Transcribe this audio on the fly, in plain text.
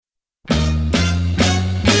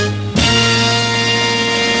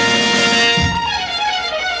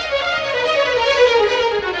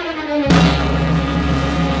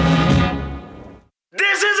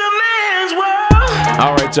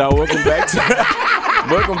y'all.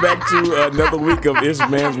 Welcome back to another week of It's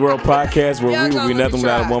Man's World podcast, where we will be nothing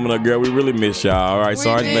without a woman or girl. We really miss y'all. All right,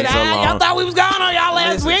 sorry it's been so long. Y'all thought we was gone on y'all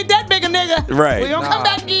last. We ain't that big a nigga. Right. We gonna come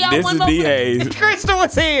back and get y'all This one is more. D. Hayes. Crystal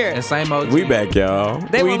was here. And same OG. We back, y'all.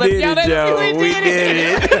 We did it, Joe. We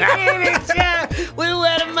did it. We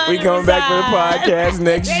were the money. We coming back for the podcast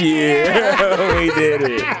next year. We did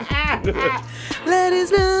it. Let us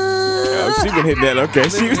know. Oh, she been hitting that. Okay,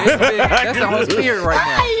 That's the whole spirit right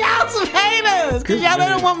now. Hey, y'all some haters. Cause y'all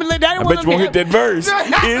don't want me. They don't I want bet you won't hit that verse.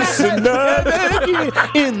 It's another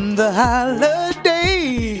in the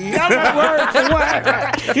holiday. I'm not word for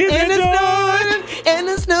word. And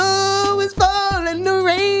the snow is falling, the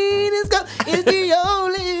rain is gone. It's the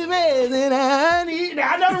only reason I need.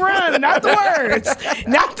 I know the run, not the words,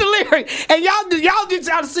 not the lyric. And y'all just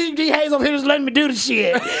out to see D. Hayes over here just letting me do the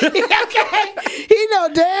shit. Okay, he know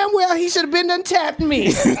damn well he should have been done tapped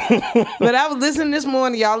me. But I was listening this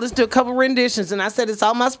morning, y'all listened to a couple renditions, and I said it's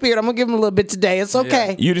all my spirit. I'm gonna give him a little bit today. It's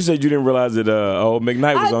okay. You just said you didn't realize that old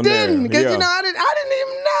McKnight was on there. I didn't, because I didn't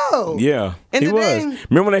even know. Yeah, And he the was. thing-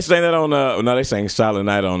 Remember when they sang that on? No, they sang Silent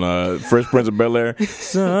Night on Fresh Prince of Bel-Air.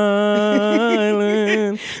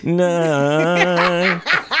 Silent Night.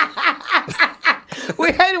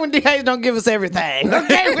 We hate it when D. Hayes don't give us everything.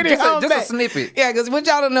 Okay, when Just a snippet. Yeah, because what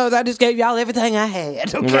y'all don't know is I just gave y'all everything I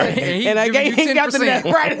had. Okay, Right. and I giving gave you got the 10%. net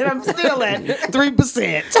right, and I'm still at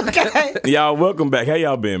 3%. Okay. Y'all, welcome back. How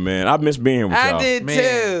y'all been, man? I miss being here with y'all. I did Man.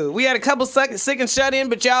 too. We had a couple sick and shut in,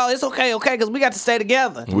 but y'all, it's okay, because we got to stay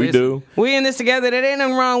together. We do. We in this together. There ain't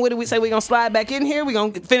nothing wrong with it. We say we gonna slide back in here. We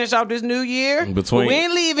gonna finish off this new year. But we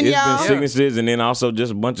ain't leaving, it's y'all. been sicknesses and then also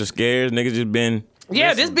just a bunch of scares. Niggas just been.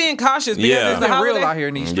 Yeah, just being cautious because Yeah. it's It's the been real holiday. out here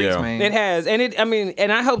in these streets, Yeah. man. It has,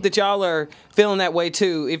 and I hope that y'all are feeling that way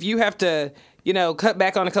too. If you have to, cut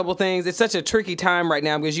back on a couple things, it's such a tricky time right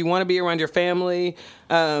now because you want to be around your family.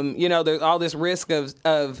 There's all this risk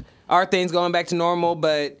of our things going back to normal,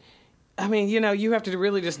 but you have to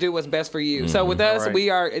really just do what's best for you. So with us,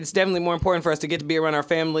 Right. it's definitely more important for us to get to be around our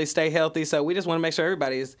family, stay healthy. So we just want to make sure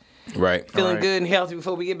everybody's Right. feeling Right. good and healthy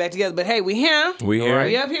before we get back together. But hey, we here. We here.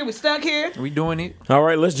 We up here. We stuck here. We doing it. All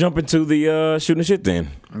right, let's jump into the shooting the shit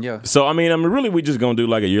then. Yeah. So, really, we just going to do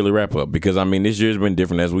like a yearly wrap up because, this year's been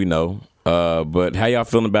different as we know. But how y'all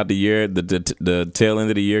feeling about the year, the tail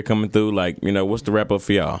end of the year coming through? Like, what's the wrap up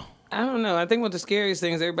for y'all? I don't know. I think what the scariest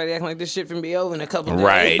thing is everybody acting like this shit finna be over in a couple days.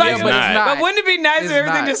 Right, Like, it's but, not. but wouldn't it be nice if It's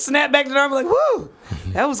everything not. just snapped back to normal? Like, whoo,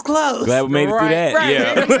 that was close. Glad we made it through that. Right.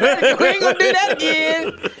 Yeah. We ain't gonna do that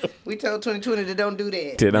again. We told 2020 to don't do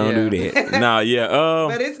that. Don't Yeah. do that. Nah, yeah.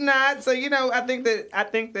 But it's not. So I think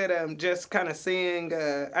that just kind of seeing.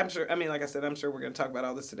 I'm sure. Like I said, I'm sure we're gonna talk about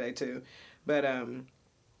all this today too. But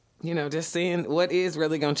just seeing what is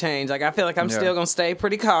really gonna change. Like I feel like I'm still gonna stay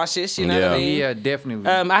pretty cautious. You know what I mean? Yeah, definitely.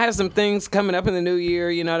 I have some things coming up in the new year,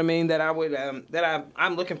 you know what I mean, that I would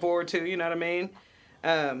I'm looking forward to, you know what I mean.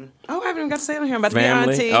 I haven't even got to say it on here. I'm about to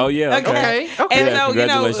Family? be auntie. Oh, yeah, okay. And Yeah, so,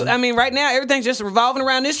 congratulations. right now everything's just revolving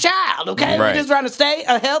around this child, okay? Right. We're just trying to stay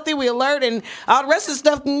healthy, we alert, and all the rest of the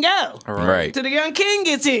stuff can go. Right. Till the young king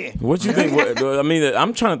gets here. What you think?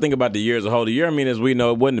 I'm trying to think about the year as a whole. The year, as we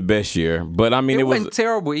know, it wasn't the best year, but it it was. wasn't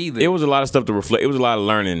terrible either. It was a lot of stuff to reflect. It was a lot of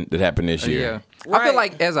learning that happened this year. Yeah. I Right. feel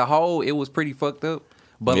like as a whole, it was pretty fucked up.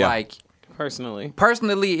 But Yeah.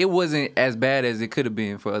 Personally, it wasn't as bad as it could have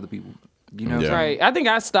been for other people. You know what I'm Yeah. saying? right. I think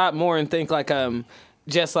I stop more and think like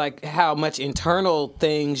just like how much internal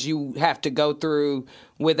things you have to go through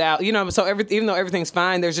without, so even though everything's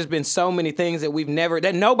fine, there's just been so many things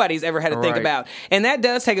that nobody's ever had to think Right. about. And that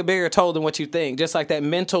does take a bigger toll than what you think. Just like that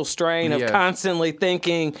mental strain of Yeah. constantly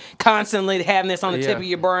thinking, constantly having this on the tip Yeah. of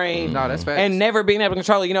your brain. No, that's facts. And never being able to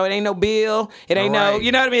control it. It ain't no bill. It ain't no, Right.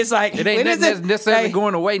 you know what I mean? It's like, It ain't when is nothing necessarily Hey,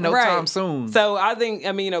 going away no right. time soon. So I think,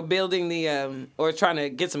 building the, or trying to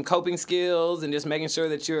get some coping skills and just making sure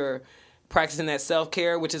that you're practicing that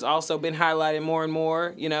self-care, which has also been highlighted more and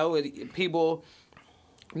more. People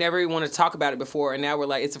never even want to talk about it before, and now we're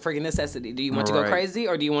like, it's a freaking necessity. Do you want to go Right. crazy,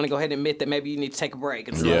 or do you want to go ahead and admit that maybe you need to take a break?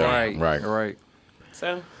 And slow Yeah. down? Right.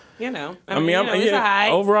 So, it's yeah, all right.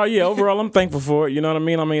 overall, I'm thankful for it. You know what I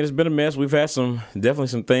mean? It's been a mess. We've had definitely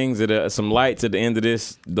some things some lights at the end of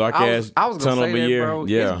this dark ass I was gonna tunnel say of a that, year. bro.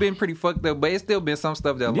 Yeah, It's been pretty fucked up, but it's still been some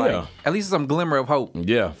stuff that, Yeah. like, at least some glimmer of hope.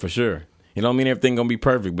 yeah, for sure. It don't mean everything gonna be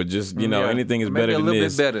perfect, but just Yeah. anything is Maybe better a than little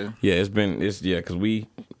this. bit better. Yeah, because we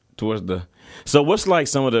towards the So what's like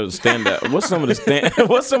some of the standout? What's some of the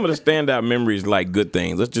standout memories? Like good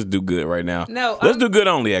things. Let's just do good right now. No, let's do good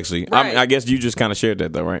only. Actually, right. I guess you just kind of shared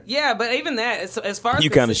that though, right? Yeah, but even that, as far as You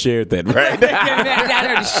kind of shared that, right? I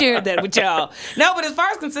already shared that with y'all. No, but as far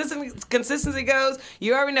as consistency goes,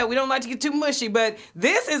 you already know we don't like to get too mushy, but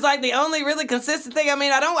this is like the only really consistent thing. I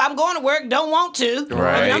mean, I'm going to work, don't want to.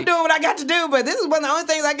 Right. I mean, I'm doing what I got to do, but this is one of the only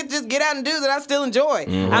things I can just get out and do that I still enjoy.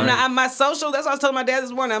 I'm my social. That's what I was telling my dad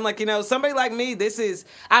this morning. I'm like, somebody like me,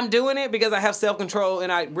 I'm doing it because I have self-control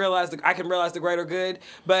and I can realize the greater good,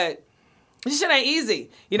 but this shit ain't easy.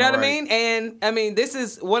 You know what I mean? And I mean, this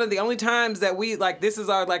is one of the only times that this is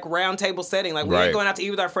our like round table setting. Like we ain't going out to eat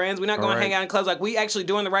with our friends. We're not going to hang out in clubs. Like we actually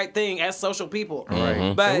doing the right thing as social people.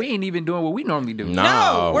 Right. But and we ain't even doing what we normally do.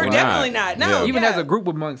 No, we're definitely not. No, even as a group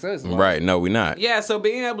amongst us. Like. Right. No, we're not. Yeah. So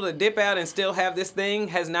being able to dip out and still have this thing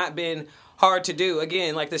has not been hard to do.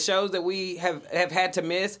 Again, like the shows that we have had to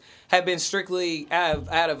miss have been strictly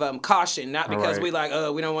out of caution, not because we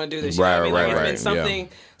we don't want to do this. You know what I mean? Like it's been something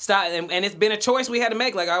and it's been a choice we had to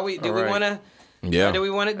make. Like, do we want to? Yeah. Do we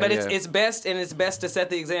want it? But it's best to set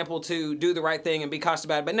the example to do the right thing and be cautious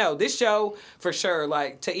about it. But no, this show for sure,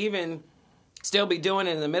 like to even still be doing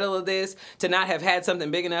it in the middle of this, to not have had something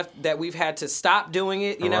big enough that we've had to stop doing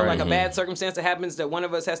it, like a bad circumstance that happens that one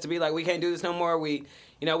of us has to be like, we can't do this no more. We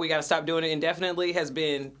got to stop doing it indefinitely has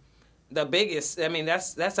been the biggest. I mean,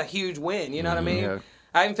 that's a huge win. You know what I mean? Yeah.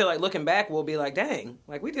 I even feel like looking back, we'll be like, dang,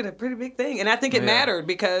 like we did a pretty big thing. And I think it mattered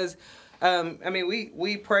because,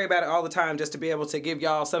 we pray about it all the time just to be able to give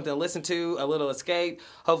y'all something to listen to, a little escape.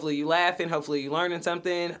 Hopefully you laughing. Hopefully you learning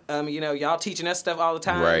something. Y'all teaching us stuff all the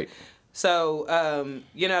time. Right. So,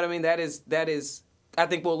 you know what I mean? That is, I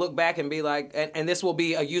think we'll look back and be like, and this will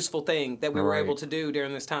be a useful thing that we were able to do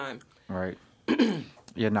during this time. Right.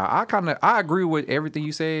 Yeah, no, I agree with everything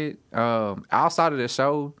you said. Outside of the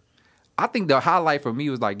show, I think the highlight for me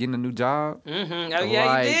was like getting a new job. Mm-hmm. Oh yeah,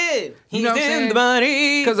 like, he did. He's in the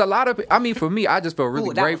money. Because for me, I just felt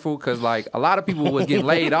really grateful because like a lot of people was getting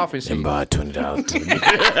laid off and shit. And buy $20 to me.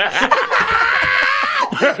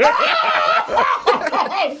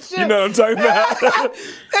 You know what I'm talking about?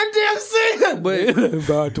 That damn scene. But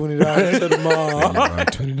about $20 to the mall.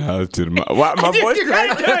 About $20 to the mall. Why, my voice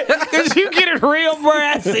because you get it real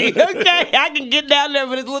brassy. Okay, I can get down there,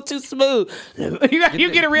 but it's a little too smooth.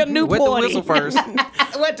 You get a real new Wet the whistle first.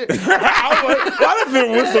 Why does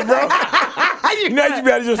it whistle, bro? Now you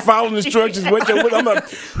better just follow the instructions. Wet your whistle. I'm like,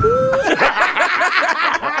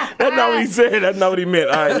 that's not what he said. That's not what he meant.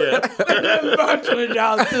 All right, yeah. About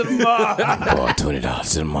 $20 to the mall. Bought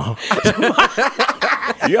 $20 to the mall.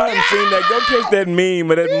 Y'all haven't seen that? Go catch that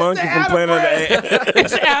meme of that monkey from Planet of the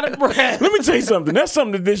Apes. It's out of breath. Let me tell you something. That's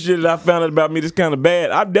something that this year that I found out about me that's kind of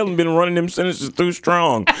bad. I've definitely been running them sentences through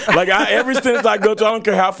strong. Like every sentence I go to, I don't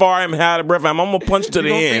care how far I am, how out of breath I'm gonna punch to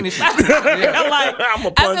the end. I'm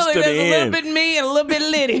gonna punch to the end. A little bit me and a little bit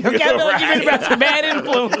Liddy. Okay, I feel like you've been about some bad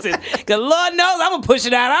influences. Because Lord knows I'm gonna push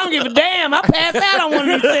it out. I don't give a damn. I pass out on one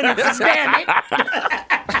of these sentences. Damn it.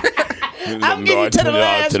 I'm getting to the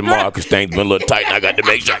last drop. Because things been a little tight and I got to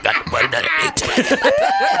make sure I got to put it down.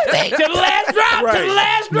 To the last drop. Right. To the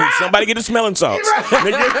last drop. Somebody get the smelling salts.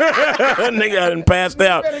 Right. Nigga, I done passed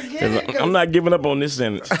out. I'm not giving up on this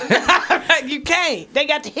sentence. You can't. They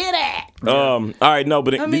got to hear that. All right, no,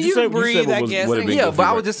 but I mean, you can breathe, I guess. Yeah, but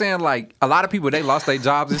I was just saying, like, a lot of people, they lost their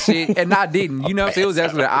jobs and shit, and I didn't. You know what I'm saying? It was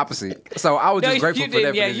actually the opposite. So I was just grateful for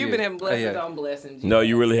that. Yeah, you've been having blessings on blessings. No,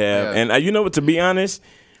 you really have. Yeah. And you know what, to be honest,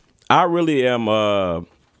 I really am.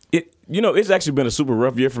 It's actually been a super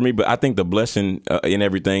rough year for me, but I think the blessing in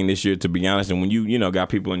everything this year, to be honest, and when you got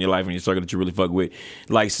people in your life and your circle that you really fuck with,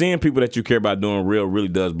 like seeing people that you care about doing real really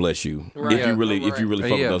does bless you. Right. If you really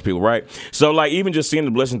fuck with those people, right? So like even just seeing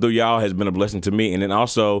the blessing through y'all has been a blessing to me, and then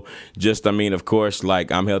also just of course,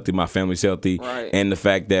 like I'm healthy, my family's healthy, right. And the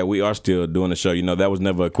fact that we are still doing the show, that was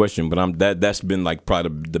never a question, but that's been like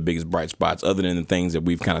probably the biggest bright spots, other than the things that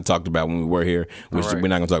we've kind of talked about when we were here, which we're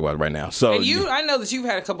not going to talk about right now. So and I know that you've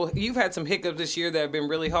had some hiccups this year that have been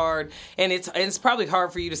really hard, and it's probably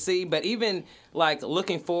hard for you to see, but even like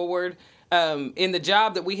looking forward, in the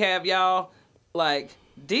job that we have, y'all, like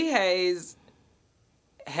D Hayes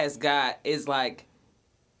is like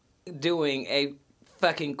doing a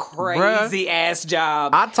fucking crazy ass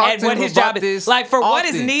job. I talked to him about this like for often. what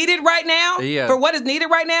is needed right now. Yeah. For what is needed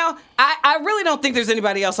right now, I really don't think there's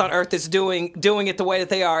anybody else on earth that's doing it the way that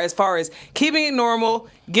they are, as far as keeping it normal,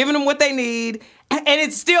 giving them what they need. And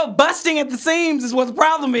it's still busting at the seams is what the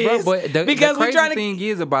problem is. But the crazy thing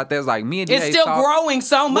is about that is like me and D. It's still growing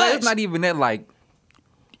so much. Well, it's not even that, like,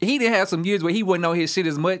 he didn't have some years where he wouldn't know his shit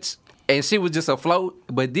as much and shit was just afloat.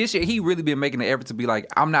 But this year, he really been making an effort to be like,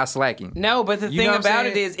 I'm not slacking. No, but the You thing know what I'm about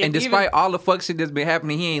saying? it is, if and despite even, all the fuck shit that's been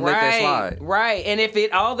happening, he ain't let that slide. Right, and if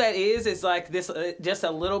it all that is like this, just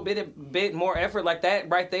a little bit more effort like that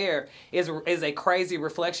right there is a crazy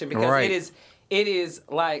reflection because Right. it is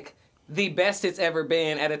like the best it's ever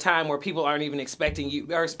been at a time where people aren't even expecting you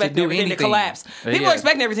or expecting do everything to anything. collapse. People Yeah. are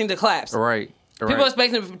expecting everything to collapse. Right. People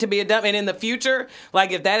expect it to be a dump, and in the future,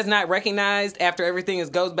 like if that is not recognized after everything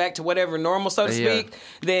goes back to whatever normal, so to Yeah. speak,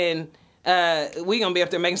 then we gonna be up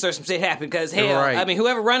there making sure some shit happen. Because hell, Right. I mean,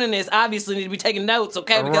 whoever running this obviously need to be taking notes,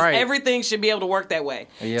 okay? Because Right. everything should be able to work that way.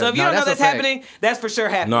 Yeah. So if you No, don't know that's a that's fact. happening, that's for sure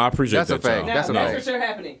happening. No, I appreciate That's a that. fact. y'all. No, That's a that's fact. for sure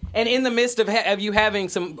happening. And in the midst of you having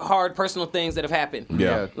some hard personal things that have happened,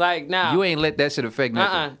 Yeah. like nah, You ain't let that shit affect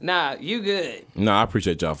nothing. nah, you good. No, I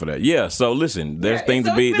appreciate y'all for that. Yeah. So listen, there's Yeah, things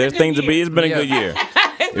so to be. it's been a There's good things to be. year. It's been a Yeah. good year.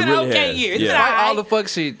 It's been really an okay has. year. Yeah. It's Despite all all right. the fuck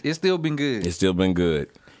shit, it's still been good. It's still been good.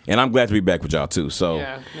 And I'm glad to be back with y'all too. So,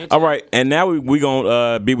 Yeah, me too. all right. And now we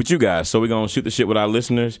gonna be with you guys. So we're gonna shoot the shit with our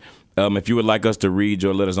listeners. If you would like us to read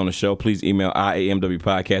your letters on the show, please email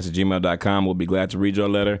iamwpodcast@gmail.com. We'll be glad to read your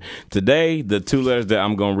letter. Today, the two letters that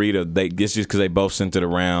I'm gonna read are just because they both centered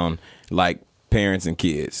around like parents and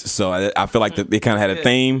kids. So I feel like they kind of had a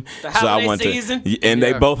theme. The so I holiday want season? to, and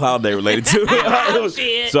they Yeah. both holiday related too.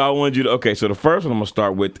 Shit. So I wanted you to. Okay, so the first one I'm gonna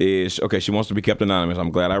start with is she wants to be kept anonymous. I'm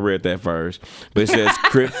glad I read that first, but it says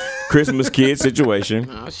Christmas kid situation.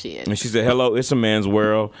 Oh shit. And she said, "Hello, it's a man's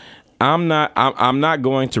world. I'm not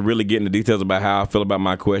going to really get into details about how I feel about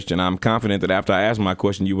my question. I'm confident that after I ask my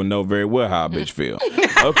question, you will know very well how a bitch feel."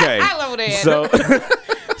 Okay. I love that.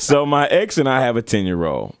 So my ex and I have a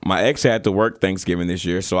 10-year-old. My ex had to work Thanksgiving this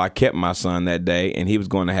year, so I kept my son that day, and he was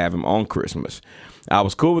going to have him on Christmas. I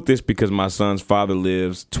was cool with this because my son's father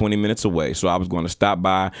lives 20 minutes away, so I was going to stop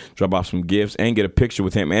by, drop off some gifts, and get a picture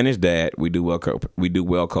with him and his dad. We do well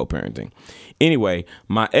co-parenting. Anyway,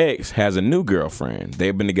 my ex has a new girlfriend.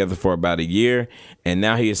 They've been together for about a year, and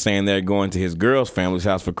now he is saying they're going to his girl's family's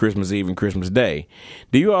house for Christmas Eve and Christmas Day.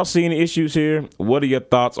 Do you all see any issues here? What are your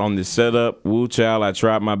thoughts on this setup? Woo child, I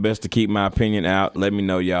tried my best to keep my opinion out. Let me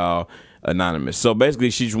know, y'all. Anonymous. So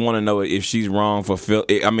basically, she just want to know if she's wrong for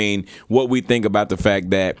what we think about the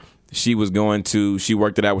fact that she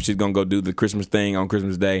worked it out where she's going to go do the Christmas thing on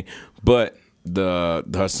Christmas Day, but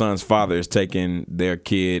her son's father is taking their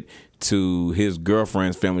kid to his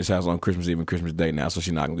girlfriend's family's house on Christmas Eve and Christmas Day now, so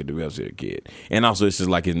she's not going to get to be able to see her kid. And also, this is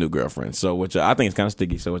like his new girlfriend. So I think it's kind of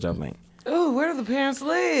sticky. So what y'all think? Ooh, where do the parents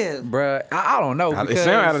live? Bruh, I don't know. It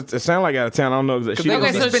Because sound like out of town. I don't know exactly. they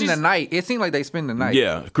Okay, so spend the she's- night. It seemed like they spend the night.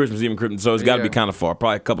 Yeah, Christmas Eve and Christmas. So it's got to be Yeah. kind of far,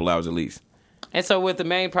 probably a couple hours at least. And so what the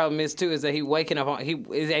main problem is too is that he waking up on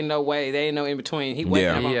ain't no way, there ain't no in between. He waking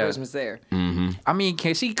Yeah. up on Yeah. Christmas there. I mean,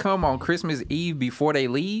 can she come on Christmas Eve before they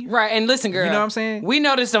leave? Right, and listen, girl. You know what I'm saying? We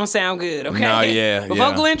know this don't sound good, okay? No, yeah, Before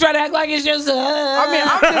yeah. Glenn try to act like it's just I mean,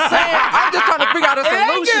 I'm just saying. I'm just trying to figure out a it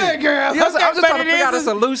ain't solution. good, girl. You know what I'm saying? I'm just but trying to it figure out a is-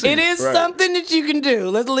 solution. It is Right. something that you can do.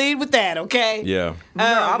 Let's lead with that, okay? Yeah. No,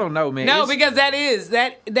 I don't know, man. No, It's- because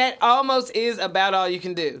that almost is about all you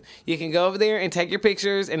can do. You can go over there and take your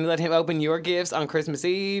pictures and let him open your gifts on Christmas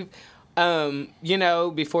Eve.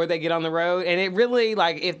 Before they get on the road. And it really,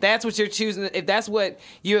 like, if that's what you're choosing, if that's what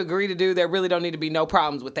you agree to do, there really don't need to be no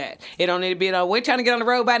problems with that. It don't need to be, we're trying to get on the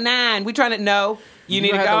road by 9. We trying to, no. You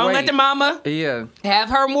need to have go to and wait. let the mama Yeah. have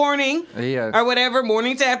her morning. Yeah. Or whatever,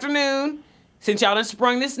 morning to afternoon. Since y'all done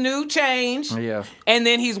sprung this new change. Yeah. And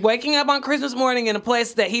then he's waking up on Christmas morning in a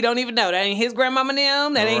place that he don't even know. That ain't his grandmama and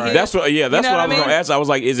them. That ain't Right. his. That's what. Yeah, that's You know what I was mean? gonna ask. I was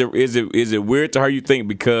like, is it weird to her? You think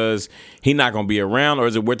because he not gonna be around, or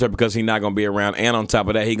is it weird to her because he not gonna be around? And on top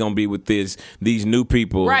of that, he gonna be with these new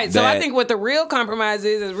people. Right. So I that- think what the real compromise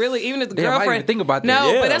is really, even if the Yeah, I might girlfriend even think about that.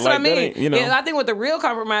 No, Yeah, but that's what I like, that mean. ain't, you know. Yeah, I think what the real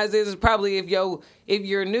compromise is probably if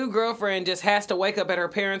your new girlfriend just has to wake up at her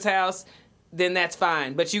parents' house. Then that's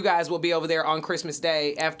fine. But you guys will be over there on Christmas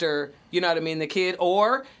Day after, you know what I mean, the kid.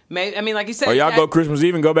 Or, maybe, I mean, like you said. Or y'all go Christmas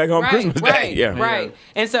Eve and go back home Christmas Day. Right, Yeah. right.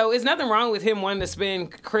 And so it's nothing wrong with him wanting to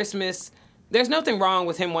spend Christmas. There's nothing wrong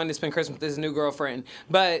with him wanting to spend Christmas with his new girlfriend.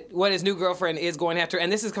 But what his new girlfriend is going after,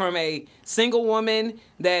 and this is from a single woman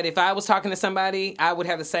that if I was talking to somebody, I would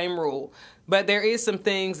have the same rule. But there is some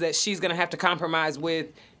things that she's going to have to compromise with,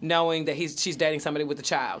 knowing that she's dating somebody with a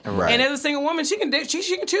child. Right. And as a single woman, she can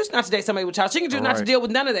choose not to date somebody with a child. She can choose not to Right. deal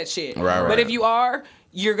with none of that shit. Right. But if you are,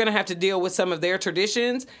 you're going to have to deal with some of their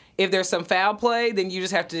traditions. If there's some foul play, then you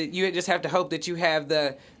just have to hope that you have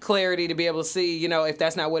the clarity to be able to see, if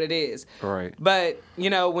that's not what it is. Right. But,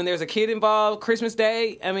 when there's a kid involved, Christmas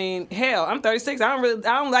Day, I mean, hell, I'm 36. I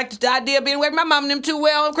don't like the idea of being away from my mom and them too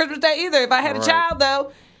well on Christmas Day either. If I had a Right. child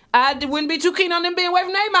though, wouldn't be too keen on them being away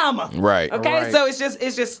from their mama. Right. Okay, Right. so it's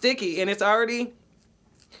just sticky, and it's already.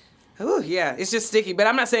 Ooh, yeah, it's just sticky. But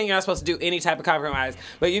I'm not saying you're not supposed to do any type of compromise.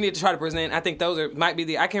 But you need to try to present. I think those might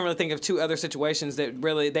be I can't really think of two other situations that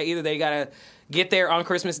really either they gotta get there on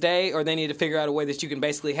Christmas Day, or they need to figure out a way that you can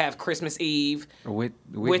basically have Christmas Eve with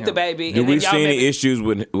the him. baby. Do and we then y'all see any maybe- issues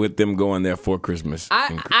with them going there for Christmas?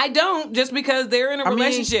 I don't, just because they're in a I mean-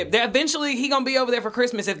 relationship. Eventually, he gonna be over there for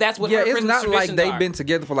Christmas if that's what Yeah, her it's Christmas not like traditions they've are. been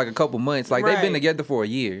together for like a couple months. Like they've been Right. together for a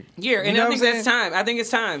year. Yeah, and You know I what think I'm that's saying? time. I think it's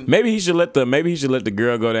time. Maybe he should let the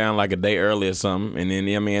girl go down like a day early or something, and then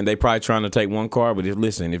I mean they probably trying to take one car, but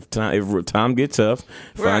if time get tough,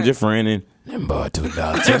 find Right. your friend and then borrow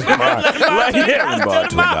 $2 to the mall. Like, yeah, then borrow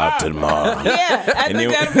 $2 to the mall. Yeah, I And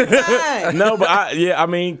think then- that'll be fine. No, but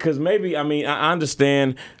because I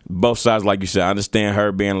understand both sides, like you said. I understand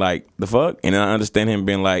her being like, the fuck? And I understand him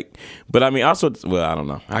being like, but I mean, also, well, I don't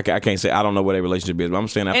know. I can't say, I don't know what their relationship is, but I'm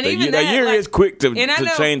saying after And a even year, that, a year like- is quick to and I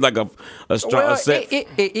know- change like a strong Well, set. it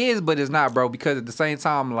is, but it's not, bro. Because at the same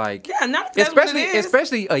time, like, Yeah, not if that's what it is.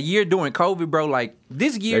 especially a year during COVID, bro. Like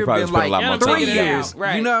this year probably been spent a like lot more time 3 together. years.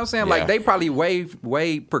 Right. You know what I'm saying? Yeah. Like they probably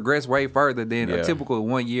way progressed way further than Yeah. a typical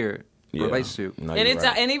 1 year Yeah. relationship. No, And you're it's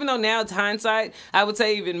right. and even though now it's hindsight, I would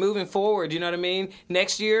say even moving forward, you know what I mean?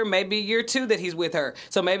 Next year, maybe year 2 that he's with her.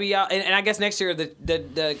 So maybe y'all and I guess next year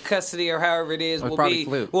the custody or however it is Will will probably be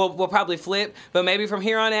flip. will probably flip. But maybe from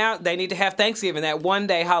here on out, they need to have Thanksgiving, that 1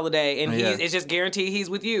 day holiday, and Yeah. it's just guaranteed he's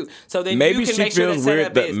with you. So then Maybe you can she make sure that feels weird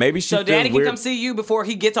setup that- is. maybe she so feels daddy can weird- come see you before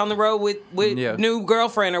he gets on the road with Yeah. new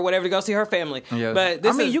girlfriend or whatever to go see her family. Yeah. But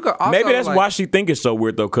this I mean, is, you could also, Maybe that's like, why she think it's so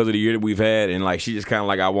weird though, because of the year that we've had, and like she just kind of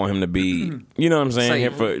like I want him to be, you know what I'm saying,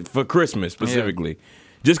 Safe. here for Christmas specifically,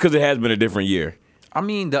 just because it has been a different year. I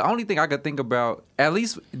mean, the only thing I could think about, at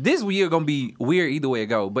least this year gonna be weird either way it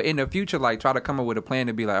go. But in the future, like try to come up with a plan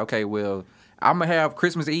to be like, okay, well, I'm gonna have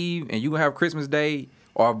Christmas Eve and you gonna have Christmas Day,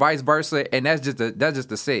 or vice versa, and that's just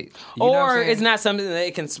the set. You know what I'm or saying? it's not something that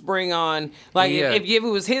it can spring on. Like Yeah. if it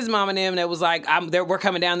was his mom and them that was like, we're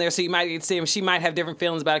coming down there, so you might get to see him. She might have different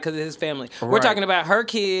feelings about it because of his family. We're Right. talking about her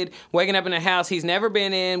kid waking up in a house he's never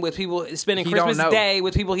been in, with people spending He don't Christmas know. Day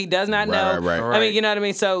with people he does not know. Right. I mean, you know what I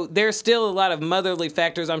mean. So there's still a lot of motherly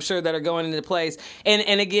factors, I'm sure, that are going into place.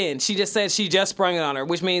 And again, she just said she just sprung it on her,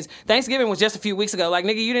 which means Thanksgiving was just a few weeks ago. Like,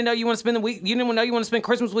 nigga, you didn't know you want to spend the week. You didn't know you want to spend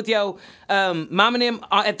Christmas with your mom and them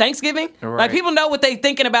at Thanksgiving. Like, Right. people know what they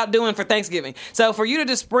thinking about doing for Thanksgiving. So for you to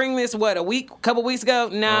just spring this, couple weeks ago,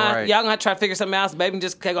 nah, Right. y'all gonna have to try to figure something else. Baby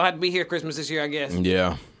just gonna have to be here Christmas this year, I guess.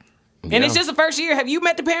 Yeah. And it's just the first year. Have you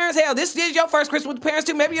met the parents? Hell, this is your first Christmas with the parents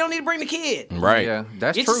too. Maybe you don't need to bring the kid. Right. Yeah,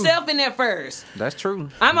 that's Get true. yourself in there first. That's true.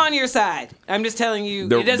 I'm on your side. I'm just telling you,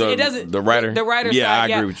 The- it doesn't. the- it doesn't. the writer? The writer's Yeah, side.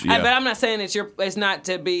 I agree with you, yeah. But I'm not saying it's not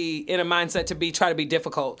to be in a mindset to try to be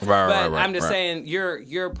difficult. Right, but right, I'm just right. saying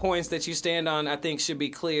your points that you stand on, I think, should be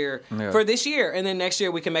clear Yeah. for this year, and then next year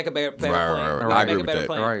we can make a better plan. Right. We can I make agree a with better that.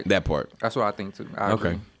 plan. Right. That part. That's what I think too. I Okay.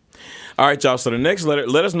 agree. All right, y'all. So the next letter,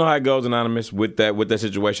 let us know how it goes, Anonymous, with that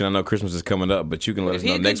situation. I know Christmas is coming up, but you can let us If he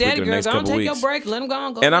know a good next week daddy, or the girl, next go on, couple take your weeks. break. Let him go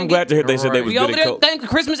on. Go And on I'm glad to hear they said they Right. was We good over at there co- thank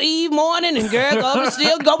Christmas Eve morning, and girl, go and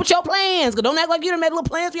still go with your plans. Don't act like you done made little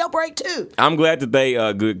plans for your break too. I'm glad that they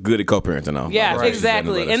good at co-parenting though. Yeah, Like,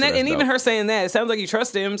 exactly. so And that's even dope. her saying that, it sounds like you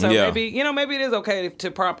trust him. So Yeah. maybe it is okay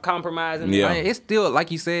to compromise. And Yeah. I mean, it's still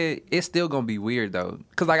like you said. It's still gonna be weird though,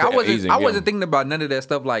 because like Yeah, easy, yeah. I wasn't thinking about none of that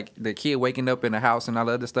stuff, like the kid waking up in the house and all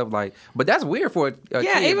the other stuff. Like, but that's weird for a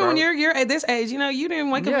yeah, kid, even bro. when you're at this age, you didn't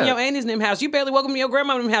wake up in Yeah. your auntie's in them house. You barely woke up in your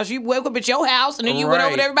grandmother's house. You woke up at your house, and then you went over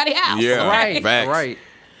Right. to everybody's house. Yeah. right, Facts. right.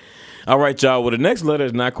 All right, y'all. Well, the next letter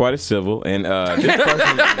is not quite as civil, and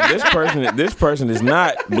this person is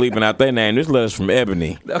not bleeping out their name. This letter's from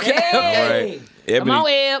Ebony. Okay, Hey, Right. come on,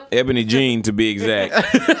 Eb. Ebony Jean, to be exact.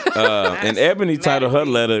 And Ebony titled her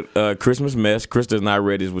letter Christmas Mess. Krista's not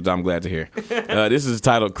read this, which I'm glad to hear. This is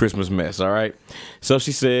titled Christmas Mess, all right? So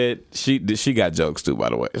she said, she got jokes too, by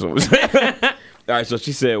the way. So, all right, so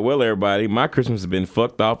she said, well, everybody, my Christmas has been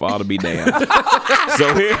fucked off, ought to be damned.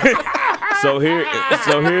 So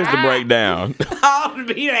here's the breakdown. Oh,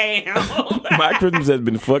 be damn. My Christmas has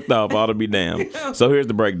been fucked off, ought to be damned. So here's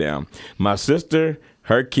the breakdown. My sister,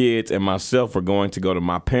 her kids, and myself are going to go to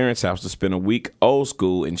my parents' house to spend a week old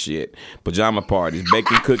school and shit. Pajama parties,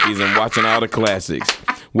 baking cookies, and watching all the classics.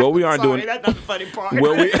 Well, we aren't doing. That's not the funny part.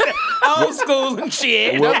 old school and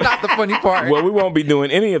shit. That's not the funny part. Well, we won't be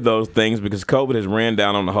doing any of those things because COVID has ran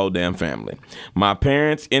down on the whole damn family. My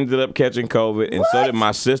parents ended up catching COVID, and so did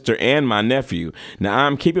my sister and my nephew. Now,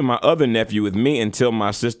 I'm keeping my other nephew with me until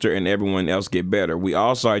my sister and everyone else get better. We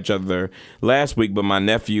all saw each other last week, but my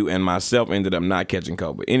nephew and myself ended up not catching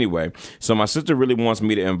COVID. Anyway, so my sister really wants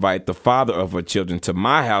me to invite the father of her children to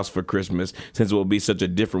my house for Christmas since it will be such a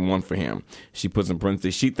different one for him. She puts in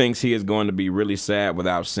parentheses, she thinks he is going to be really sad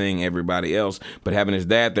without seeing everybody else, but having his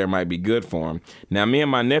dad there might be good for him. Now, me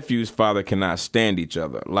and my nephew's father cannot stand each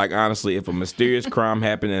other. Like, honestly, if a mysterious crime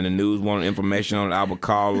happened and the news wanted information on it, I would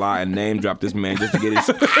call, lie, and name drop this man just to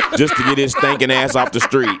get his stinking ass off the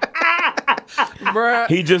street. Bruh.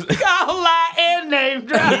 He just Call, lie, and name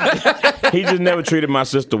drop. he just never treated my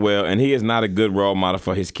sister well, and he is not a good role model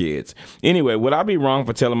for his kids. Anyway, would I be wrong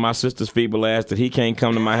for telling my sister's feeble ass that he can't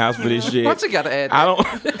come to my house for this shit? What you gotta add?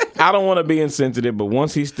 I don't want to be insensitive, but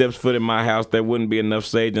once he steps foot in my house, there wouldn't be enough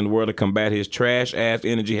sage in the world to combat his trash ass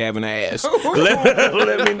energy having ass. let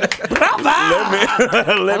me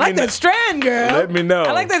I like that strand, girl. Let me know.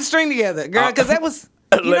 I like that string together, girl, because that was,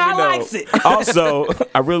 Let you know, me I know. likes it. Also,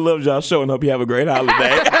 I really love y'all show and hope you have a great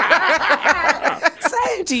holiday.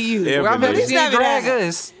 Same to you. Yeah, Well, I mean, Please she didn't drag that.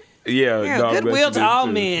 us. Yeah, Yeah, God bless goodwill you to all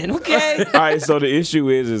too. men, okay? All right, so the issue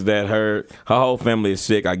is that her whole family is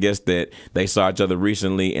sick. I guess that they saw each other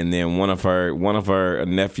recently, and then one of her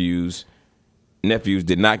nephews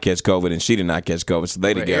did not catch COVID, and she did not catch COVID, so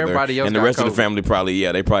they together. everybody else and the got rest of the COVID. family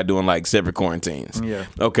they probably doing like separate quarantines. Yeah.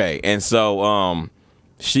 Okay, and so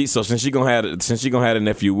since she gonna have a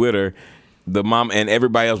nephew with her. The mom and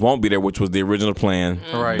everybody else won't be there, which was the original plan.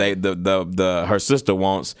 Right. Her sister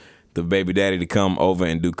wants the baby daddy to come over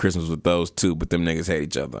and do Christmas with those two, but them niggas hate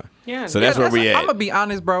each other. Yeah. So that's where we at. I'm gonna be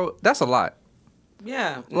honest, bro. That's a lot.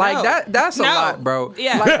 Yeah. Like no. that's a No. lot, bro.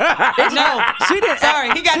 Yeah. Like, No. she didn't.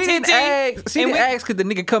 Sorry, he got she didn't TT, ask. She and didn't we- ask could the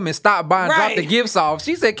nigga come and stop by and drop Right. the gifts off.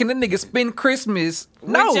 She said, "Can the nigga spend Christmas?"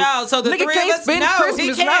 No, With y'all, so the nigga three can't of us, spend no,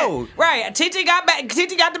 Christmas. he can't. No, Right, Titi got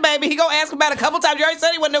the baby. He gonna ask about it a couple times. You already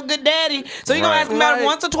said he wasn't no good daddy, so he gonna Right. ask about it Right.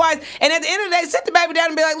 once or twice. And at the end of the day, sit the baby down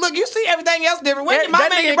and be like, "Look, you see everything else different. Where's your mama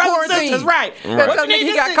That and your nigga brothers and quarantined. sisters? Right? Because What you nigga, need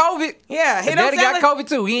he to got do- COVID. Yeah, he His don't daddy sound got like- COVID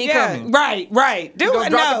too. He ain't Yeah, coming. right. Do You gonna it.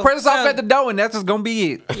 drop No. the presents off So- at the door, and that's just gonna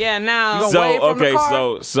be it. Yeah, now. gonna So wave from the okay,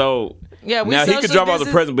 car? so Yeah, we now he social could drop off the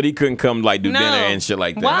distance. present, but he couldn't come like do No. dinner and shit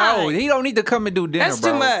like that. Why? No, he don't need to come and do dinner. That's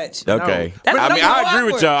bro. too much. Okay, That's I mean number I agree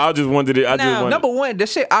with awkward. y'all. I just wanted it. No. Number one,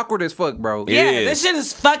 this shit awkward as fuck, bro. Yeah. Yeah, this shit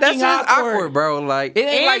is fucking That's just awkward. awkward, bro. Like it ain't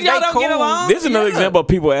And like y'all they don't cool. get along? This is another Yeah. example of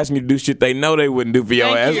people asking you to do shit they know they wouldn't do for your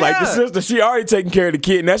Thank ass. you. Like the Yeah. sister, she already taking care of the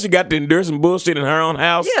kid. Now she got to endure some bullshit in her own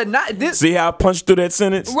house. Yeah, not this. See how I punched through that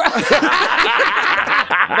sentence?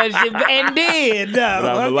 And did, though. But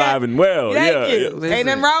I'm okay? alive and well. Thank yeah, you. yeah. Ain't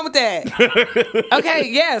nothing wrong with that. Okay,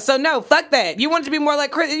 yeah. So no, fuck that. You want it to be more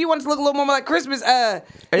like Christmas. You want it to look a little more like Christmas. that's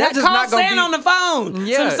just Call not gonna Santa be- on the phone.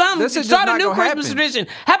 Yeah, Some this is start just a not new gonna Christmas happen. tradition.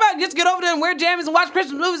 How about just get over there and wear jammies and watch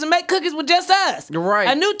Christmas movies and make cookies with just us? Right.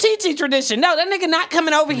 A new TT tradition. No, that nigga not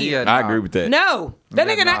coming over here. Yeah, I nah. agree with that. No, that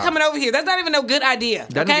Yeah, nigga not nah. coming over here. That's not even no good idea.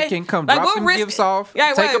 That okay? nigga can come Like, drop we'll them risk- gifts off,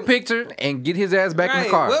 Yeah, take a right. picture, and get his ass back in the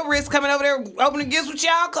Right. car. We'll risk coming over there opening gifts with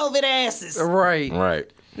y'all COVID asses. Right. Right.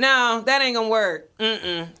 No, that ain't gonna work.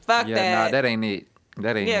 Fuck Yeah, that. nah, that ain't it.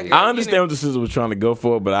 That ain't Yeah, it. girl. I understand what the sister was trying to go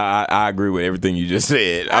for, but I agree with everything you just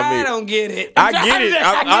said. I mean, don't get it. I get it.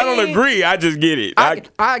 I don't agree. I just get it.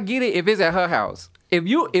 I get it if it's at her house. If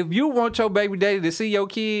you want your baby daddy to see your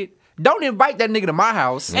kid, don't invite that nigga to my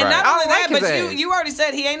house. And Right. not I only don't that, like but his ass. you already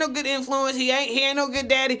said he ain't no good influence. He ain't no good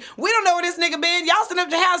daddy. We don't know where this nigga been. Y'all sitting up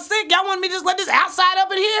at the house sick. Y'all want me to just let this outside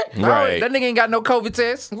up in here? Right. That nigga ain't got no COVID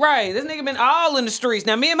test. Right. This nigga been all in the streets.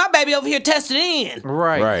 Now me and my baby over here tested in.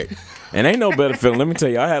 Right. Right. And ain't no better feeling. Let me tell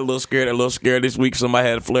you, I had a little scared this week. Somebody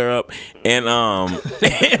had a flare up. And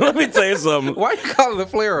let me tell you something. Why you call it a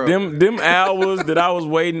flare up? Them hours that I was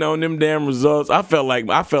waiting on them damn results, I felt like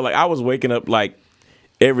I was waking up like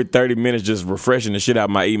every 30 minutes just refreshing the shit out of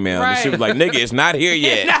my email. And Right. she was like, nigga, it's not here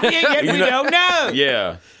yet. Not here yet, You we know- don't know.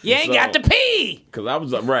 Yeah. You ain't got to pee. Because I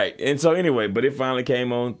was right. And so anyway, but it finally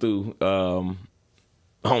came on through.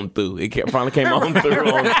 Finally came on through.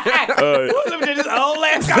 Look at this old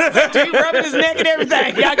ass guy. He rubbing his neck and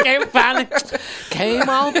everything. Y'all finally came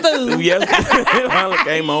on through. Yes, it finally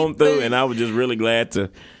came on through, and I was just really glad to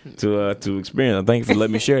experience. Thank you for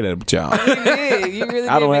letting me share that with y'all. You did. You really did.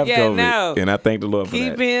 I don't have yeah, COVID, no. and I thank the Lord for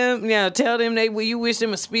Keep that. him, tell them you wish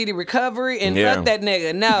them a speedy recovery and Yeah. fuck that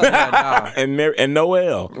nigga. No. And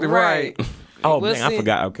Noel. Right. Oh We'll man, I see.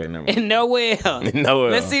 forgot. Okay, never mind. And Noel.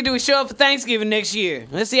 Noel. Let's see, do we show up for Thanksgiving next year?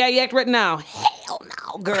 Let's see how you act right now. Hell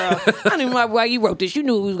no, girl. I don't even know why you wrote this. You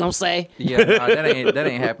knew what we was gonna say. Yeah, nah, that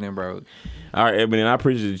ain't happening, bro. All right, Ebony, and I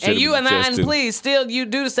appreciate you. And you and I, and please, still, you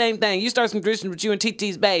do the same thing. You start some traditions with you and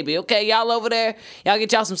TT's baby, okay? Y'all over there, y'all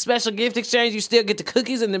get y'all some special gift exchange. You still get the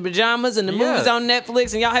cookies and the pajamas and the movies on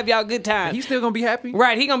Netflix, and y'all have y'all a good time. He's still gonna be happy,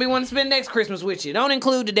 right? He gonna be wanting to spend next Christmas with you. Don't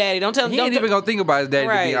include the daddy. Don't tell him. He ain't even gonna think about his daddy.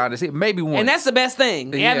 Right. To be honest, maybe once. And that's the best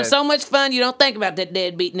thing. You're having so much fun, you don't think about that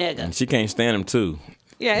deadbeat nigga. And she can't stand him too.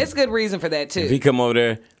 Yeah, it's a good reason for that too. If he come over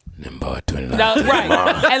there, then borrow $20. No, right.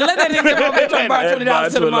 And let that nigga come over there and borrow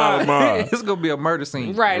 $20 to tomorrow. It's gonna be a murder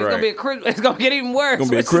scene. Right. It's gonna be it's gonna get even worse. It's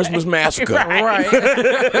gonna be a Christmas massacre. Right.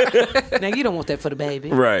 Now you don't want that for the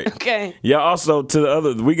baby. Right. Okay. Yeah, also to the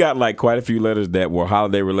other, we got like quite a few letters that were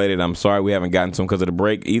holiday related. I'm sorry we haven't gotten to them because of the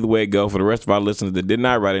break. Either way it go, for the rest of our listeners that did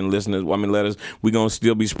not write in letters, we're gonna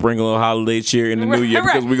still be sprinkling holiday cheer in the new year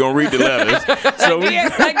because we're gonna read the letters. So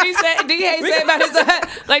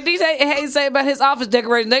like D Hayes say about his office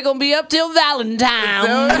decorations, they gonna be up till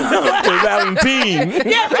Valentine. Till Valentine.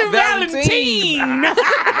 Yeah, till Valentine.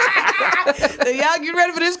 So y'all get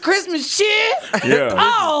ready for this Christmas shit? Yeah.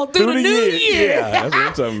 Oh, through the new year. Yeah, that's what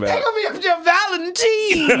I'm talking about. They gonna be up till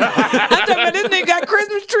Valentine. I'm talking about this nigga got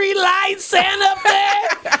Christmas tree lights, Santa up there.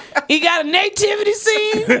 He got a nativity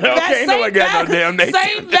scene. Okay, no, I got no damn nativity.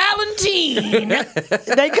 Saint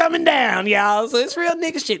Valentine. They coming down, y'all. So it's real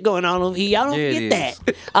nigga shit going on over here. Y'all don't forget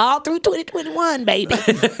that. All through 2021, baby.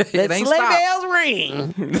 Let sleigh bells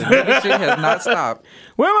ring. The shit has not stopped.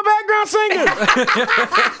 Where are my background singers?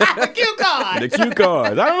 The cue card. The cue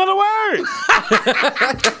cards. I don't know the words.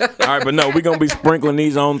 All right, but no, we're going to be sprinkling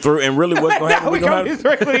these on through. And really what's going to happen, we're going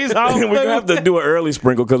to have to do an early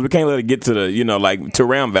sprinkle because we can't let it get to the, to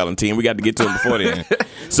around Valentine. We got to get to them before then.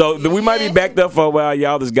 So we might be backed up for a while,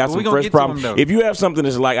 y'all. That's got some fresh problems. If you have something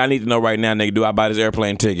that's like, I need to know right now, nigga, do I buy this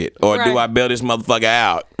airplane ticket? Or do I bail this motherfucker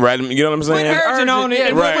out? Right? You know what I'm saying? We're urgent on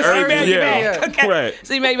it. Right. Okay. Right.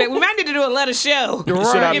 See, maybe we might need to do a letter show.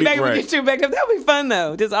 Right. Maybe we get you back up. That would be fun,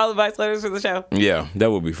 though. Just all advice letters for the show. Yeah,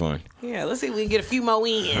 that would be fun. Yeah, let's see if we can get a few more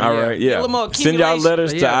in. All right, yeah. A little more send y'all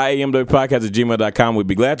letters to iamwpodcast@gmail.com. We'd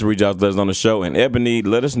be glad to read y'all's letters on the show. And Ebony,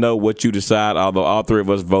 let us know what you decide, although all three of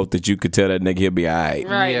us vote that you could tell that nigga he'll be all right.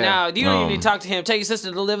 Right, now, you don't even need to talk to him. Tell your sister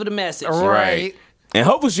to deliver the message. Right. And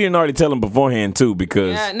hopefully she didn't already tell him beforehand, too,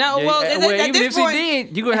 because... Yeah, no, even at this if point, she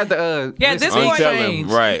did, you're going to have to... at this point, him.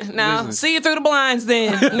 Right. Now, see you through the blinds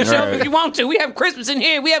then. You show up if you want to. We have Christmas in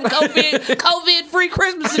here. We have COVID-free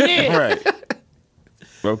Christmas in here. Right.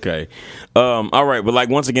 Okay. All right, but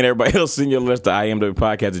once again, everybody else, send your letters to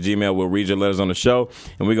iamwpodcast@gmail. We'll read your letters on the show,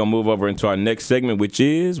 and we're going to move over into our next segment, which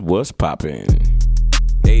is What's Poppin'.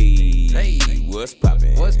 Hey, what's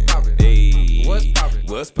poppin'? What's poppin'? Hey, what's poppin'?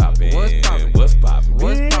 What's poppin'? What's poppin'? What's poppin'?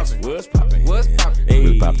 What's poppin'? What's poppin'? What's poppin'? Hey,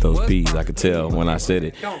 we popped those peas, I could tell when I said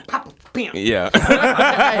it. Don't pop a pimp. Yeah.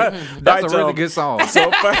 That's a really good song. That's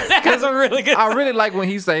a really good I really like when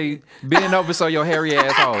he say, bend over so your hairy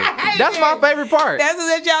ass hole. That's my favorite part. That's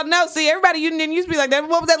what y'all know. See, everybody didn't used to be like that.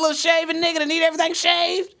 What was that little shaving nigga that need everything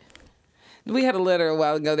shaved? We had a letter a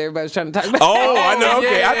while ago that everybody was trying to talk about. Oh, I know.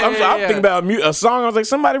 Okay. I'm thinking about a song. I was like,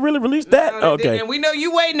 somebody really released that? Okay. And we know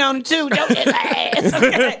you waiting on it, too. Don't get ass.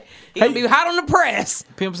 Okay. He gonna be hot on the press.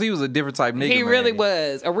 Pimp C was a different type nigga. He really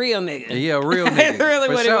was. A real nigga. Yeah, a real nigga. Really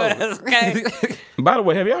for what sure. he was. Okay. By the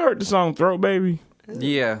way, have y'all heard the song Throw Baby?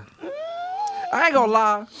 Yeah. I ain't gonna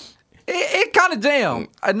lie. It kind of jam.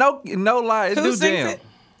 No lie. It Who do sings jam. it?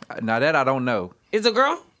 Now that I don't know. Is it a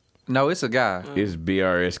girl? No, it's a guy. It's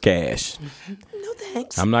BRS Cash. No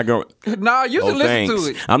thanks. I'm not going to... No, you should listen to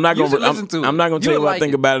it. I'm not going to listen to it. I'm not going to tell you what I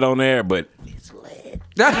think it. about it on air, but... It's lit.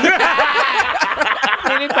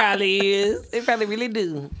 And it probably is. It probably really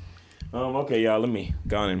do. Okay, y'all, let me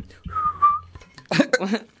go on and...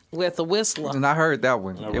 With a whistler. And I heard that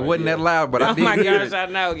one. Right, it wasn't that loud, but I Oh did my hear gosh, it. I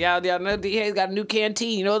know. Y'all know D.A.'s got a new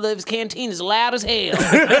canteen. You know his canteen is loud as hell.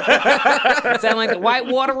 Sound like the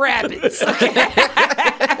Whitewater Rapids.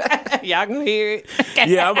 Y'all can hear it.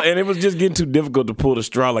 Yeah, and it was just getting too difficult to pull the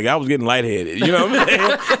straw. Like, I was getting lightheaded. You know what I'm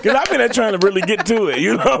saying? Because I've been there trying to really get to it.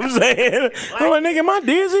 You know what I'm saying? I'm like, nigga, am I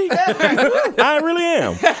dizzy? I really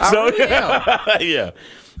am. Yeah.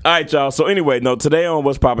 All right, y'all. So anyway, today on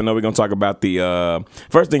What's Poppin', we're going to talk about the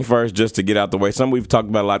first thing first, just to get out the way. Something we've talked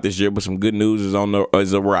about a lot this year, but some good news is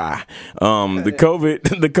awry. The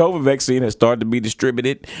COVID vaccine has started to be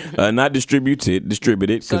distributed, not distributed,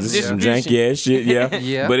 distributed, because this is some janky ass shit. Yeah.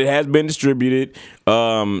 Yeah. But it has been distributed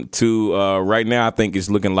to right now. I think it's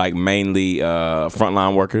looking like mainly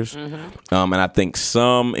frontline workers, and I think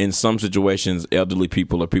in some situations, elderly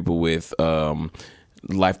people or people with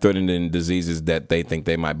life-threatening diseases that they think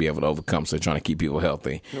they might be able to overcome. So they're trying to keep people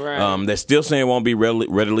healthy. Right. They're still saying it won't be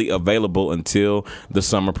readily available until the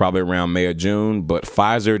summer, probably around May or June. But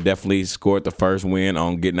Pfizer definitely scored the first win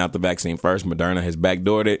on getting out the vaccine first. Moderna has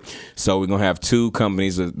backdoored it. So we're going to have two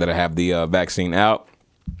companies that have the vaccine out.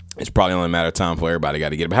 It's probably only a matter of time for everybody got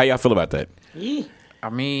to get it. But how y'all feel about that? Yeah. I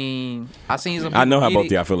mean, I seen some. I know how people both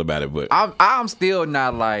get y'all feel about it, but I'm still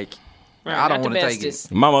not like. Right, I don't not want the to take it.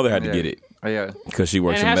 bestest. my mother had to Yeah. get it. Yeah. Because she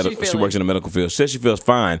works And how's she she feeling? works in the medical field. She says she feels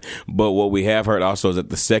fine, but what we have heard also is that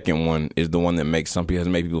the second one is the one that makes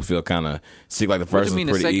people feel kind of sick. Like the What first you mean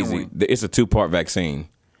one's the pretty second easy. one? It's a 2-part vaccine,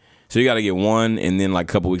 so you got to get one, and then like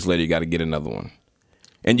a couple weeks later you got to get another one,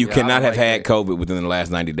 and you Yeah, I cannot don't have like had that. COVID within the last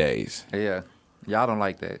 90 days. Yeah. Y'all don't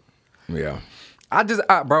like that. Yeah,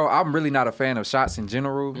 Bro, I'm really not a fan of shots in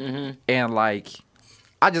general, and like.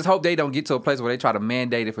 I just hope they don't get to a place where they try to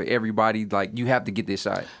mandate it for everybody. Like, you have to get this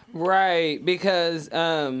shot. Right, because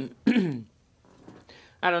I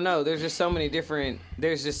don't know. There's just so many different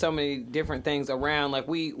things around. Like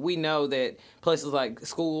we know that places like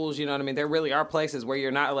schools, you know what I mean. There really are places where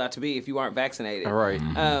you're not allowed to be if you aren't vaccinated. All right.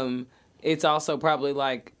 It's also probably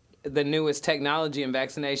like the newest technology in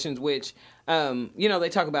vaccinations, which they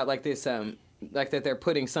talk about like this. Like that they're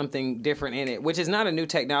putting something different in it, which is not a new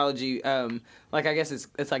technology. Like I guess it's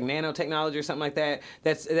like nanotechnology or something like that.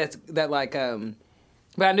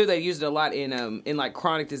 But I knew they used it a lot in like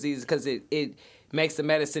chronic diseases because it makes the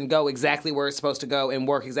medicine go exactly where it's supposed to go and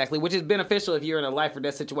work exactly, which is beneficial if you're in a life or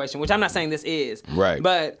death situation. Which I'm not saying this is, Right.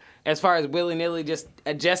 But as far as willy nilly, just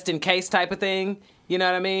a just in case type of thing, you know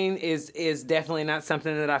what I mean, is definitely not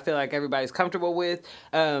something that I feel like everybody's comfortable with.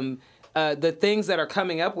 The things that are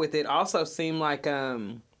coming up with it also seem like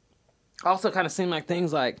things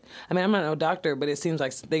like, I mean, I'm not no doctor, but it seems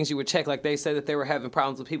like things you would check. Like they said that they were having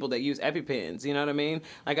problems with people that use EpiPens. You know what I mean?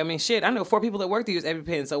 Like, I mean, shit, I know 4 people that work to use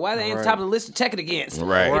EpiPens. So why they ain't Right. top of the list to check it against?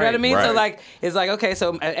 Right. You know what I mean? So Right. like, it's like, okay,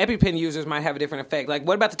 so EpiPen users might have a different effect. Like,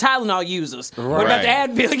 what about the Tylenol users? What about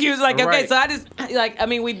Right. the Advil users? Like, okay, Right. so I just like, I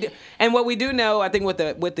mean, what we do know, I think with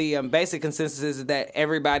the basic consensus is that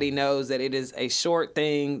everybody knows that it is a short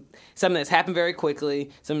thing, something that's happened very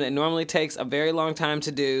quickly, something that normally takes a very long time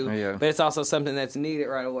to do, Yeah. but it's also something that's needed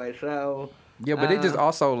right away. So Yeah, but it just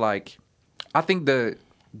also like, I think the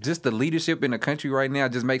leadership in the country right now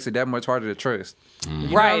just makes it that much harder to trust. You know what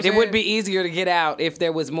I'm right, it would saying? be easier to get out if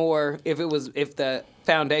there was more, if the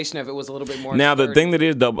foundation of it was a little bit more. Now the sturdy. thing that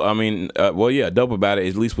is dope, dope about it,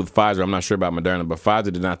 at least with Pfizer. I'm not sure about Moderna, but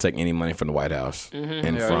Pfizer did not take any money from the White House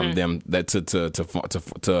and from them that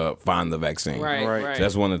to find the vaccine. Right, Right. right. So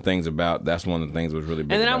that's one of the things that's one of the things that was really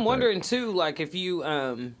big. And then about I'm that. wondering too, like if you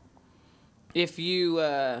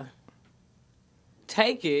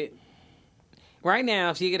take it right now,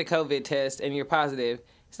 if you get a COVID test and you're positive,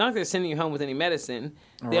 it's not like they're sending you home with any medicine.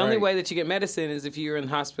 The only Right. way that you get medicine is if you're in the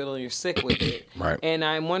hospital and you're sick with it. Right. And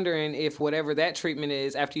I'm wondering if whatever that treatment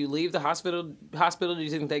is, after you leave the hospital, do you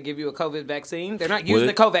think they give you a COVID vaccine? They're not using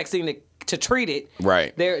the COVID vaccine to treat it.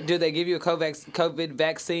 Right. Do they give you a COVID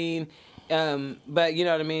vaccine? But you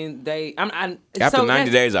know what I mean. After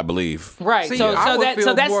 90 days, I believe. Right. See, so I would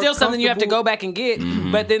feel that's more still something you have to comfortable- go back and get.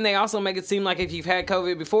 But then they also make it seem like if you've had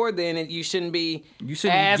COVID before, then you shouldn't be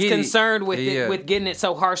as get it. concerned with Yeah. it, with getting it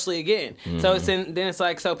so harshly again. So then it's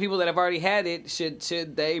like, so people that have already had it,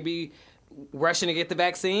 should they be rushing to get the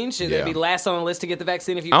vaccine? Should Yeah. they be last on the list to get the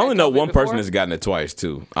vaccine if you? I only know COVID one person before? that's gotten it twice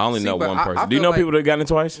too. I only See, know but one I person. Do you feel know like- people that gotten it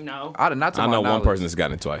twice? No. I not to I my know one knowledge. person that's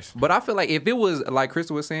gotten it twice. But I feel like if it was like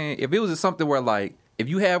Crystal was saying, if it was something where like if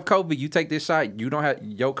you have COVID, you take this shot, you don't have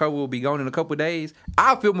your COVID will be gone in a couple of days.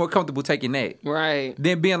 I feel more comfortable taking that Right.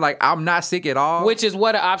 than being like I'm not sick at all. Which is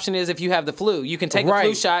what an option is if you have the flu. You can take a flu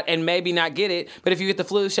Right. shot and maybe not get it, but if you get the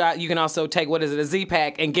flu shot, you can also take a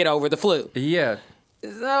Z-Pack and get over the flu. yeah.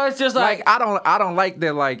 So it's just Like I don't like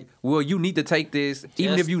that. Like, well, you need to take this,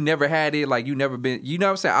 even Just- if you never had it. Like you never been. You know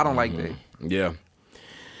what I'm saying? I don't like that. Yeah.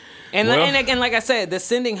 And, Well- and again, like I said, the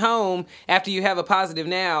sending home after you have a positive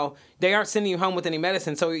now, they aren't sending you home with any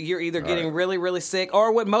medicine. So you're either getting Right. really, really sick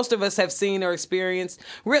or what most of us have seen or experienced.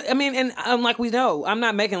 I mean, and like we know, I'm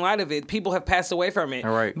not making light of it. People have passed away from it.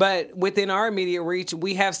 All right. But within our immediate reach,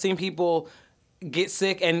 we have seen people get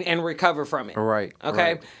sick and recover from it. All right.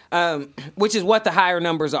 Okay. Right. Which is what the higher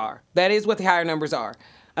numbers are. That is what the higher numbers are.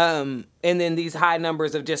 And then these high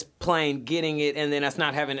numbers of just plain getting it and then us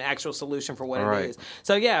not having an actual solution for what All it right. is.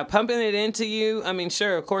 So yeah, pumping it into you. I mean,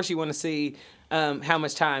 sure, of course you want to see how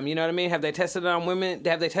much time. You know what I mean? Have they tested it on women?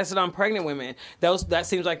 Have they tested on pregnant women? That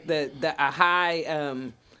seems like a high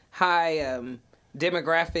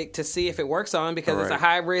demographic to see if it works on because it's a Right.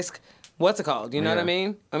 high risk what's it called? You know what I Yeah.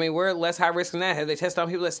 mean? I mean, we're less high risk than that. Have they tested on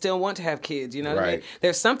people that still want to have kids? You know what I mean? Right.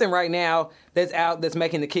 There's something right now that's out that's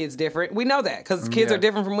making the kids different. We know that because kids Yeah. are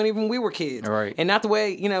different from when even we were kids. Right. And not the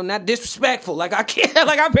way, not disrespectful. Like our kids,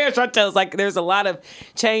 like our parents try to tell us, like there's a lot of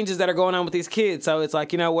changes that are going on with these kids. So it's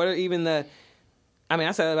like, what are even the, I mean,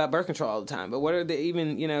 I say that about birth control all the time, but what are the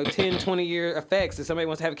even, 10, 20 year effects if somebody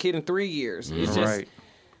wants to have a kid in 3 years? It's just, Right.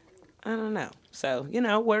 I don't know. So,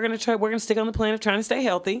 we're going to stick on the plan of trying to stay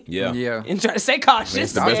healthy. Yeah. Yeah. And try to stay cautious.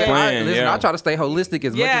 It's the best Yeah. plan. Listen, yeah. I try to stay holistic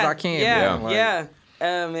as much as I can. Yeah, man. Like, yeah.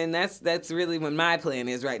 And that's really what my plan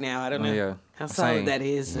is right now. I don't know Yeah. how solid Same. that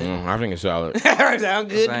is. I think it's solid. Sound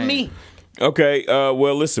good to Same. me. Okay.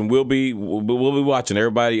 Well, listen, we'll be watching.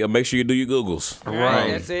 Everybody, make sure you do your Googles. All right,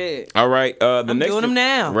 that's it. All right. The I'm next doing them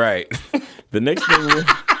now. Right. The next thing we're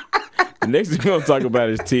going to talk about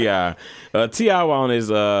is T.I. T.I. on his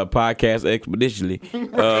podcast Expeditionally.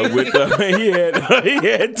 With he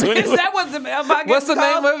had 20. Is that what the podcast What's the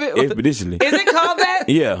called? name of it? Expeditionally. Is it called that?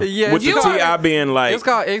 Yeah. Yeah, With the you are- T.I. being like, It's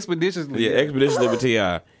called Expeditiously. yeah, Expeditionally with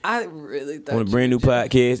T.I. I really thought On a brand new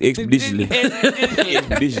podcast, Expeditionally.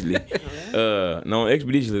 Expeditionally. No,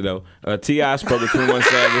 Expeditionally though. T.I. spoke with 21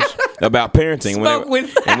 Savage about parenting. Spoke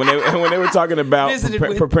with- and when they were talking about Visited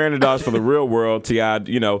with. preparing the daughters for the real world, T.I.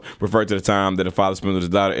 Referred to the time that a father spent with his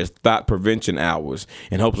daughter as thought prevention hours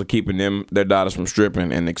in hopes of keeping their daughters from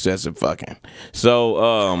stripping and excessive fucking.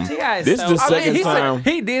 So T.I. is this so- is the I mean, second time.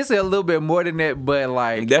 He did say a little bit more than that, but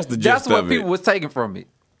like That's the gist what of it. people was taking from it.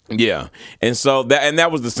 Yeah, and so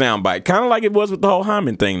that was the soundbite, kind of like it was with the whole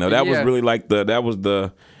Hyman thing, though. That was Yeah. really like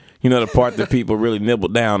the part that people really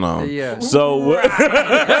nibbled down on. Yeah. So,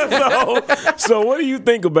 so what do you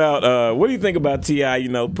think about T.I.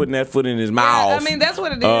 Putting that foot in his mouth? I mean, that's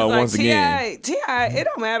what it is. once again, T.I., it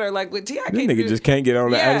don't matter. Like with T.I. this nigga just can't get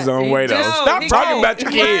on Yeah, his own he way though. just- Stop he talking can't. about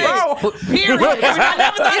your kids. Bro, Period. I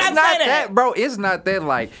never thought it's I'd not say that, bro. It's not that.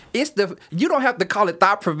 Like, it's you don't have to call it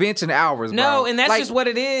thought prevention hours, bro. No, and that's Like, just what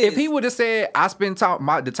it is. If he would have said, I spend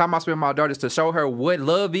the time I spend with my daughters to show her what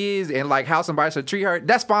love is and like how somebody should treat her,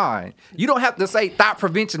 that's fine. You don't have to say thought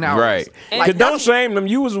prevention hours. Right. And Cause don't shame them.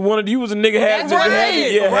 You was a nigga had That's what it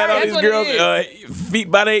is. had all Right. these That's girls what it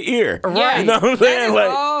feet by their ear. Yeah. You know what I'm That saying? is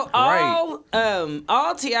Like,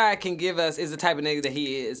 all T.I. can give us is the type of nigga that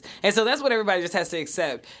he is. And so that's what everybody just has to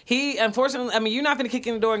accept. He, unfortunately, I mean, you're not going to kick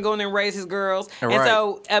in the door and go in there and raise his girls. And Right.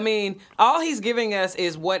 so, I mean, all he's giving us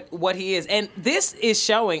is what he is. And this is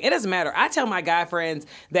showing. It doesn't matter. I tell my guy friends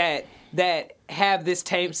that have this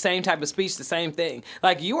same type of speech, the same thing.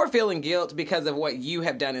 Like, you are feeling guilt because of what you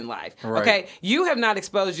have done in life. Right. Okay? You have not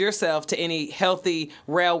exposed yourself to any healthy,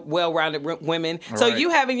 well-rounded women. So Right. you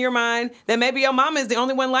have in your mind that maybe your mama is the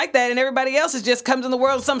only one like that and everybody else is just comes in the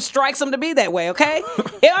world and some strikes them to be that way, okay?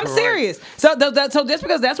 Yeah, I'm serious. So so just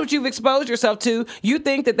because that's what you've exposed yourself to, you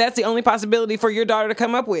think that that's the only possibility for your daughter to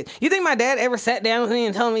come up with. You think my dad ever sat down with me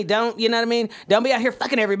and told me, don't, you know what I mean? Don't be out here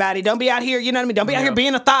fucking everybody. Don't be out here, you know what I mean? Don't be out here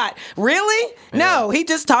being a thought. Really? No, he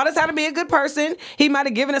just taught us how to be a good person. He might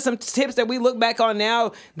have given us some tips that we look back on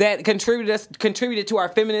now that contributed to our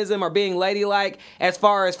feminism or being ladylike as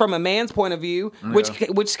far as from a man's point of view,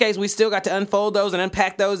 which case we still got to unfold those and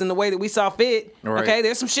unpack those in the way that we saw fit. Right. Okay,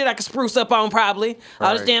 there's some shit I could spruce up on probably.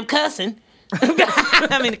 All this Right. damn cussing.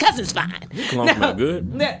 I mean, the cussing's fine. cologne smell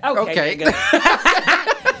good. Okay. Okay.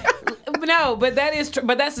 nigga. No, but that is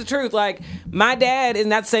but that's the truth. Like, my dad is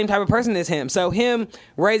not the same type of person as him. So him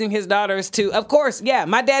raising his daughters to, of course, yeah,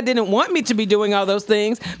 my dad didn't want me to be doing all those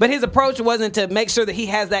things, but his approach wasn't to make sure that he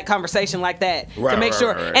has that conversation like that. Right, to make right,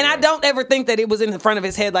 sure. right, And I right. don't ever think that it was in the front of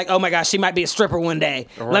his head like, oh my gosh, she might be a stripper one day.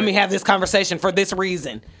 Let me have this conversation for this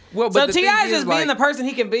reason. Well, but so the T.I. thing is just is, being like, the person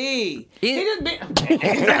he can be. He just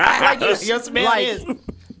be your smell like, is.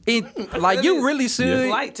 Like you really should.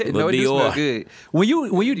 Light, too. No, it do smell Dior. good. When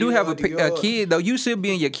you do have a Dior. kid though, you should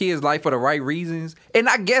be in your kid's life for the right reasons. And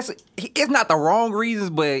I guess it's not the wrong reasons,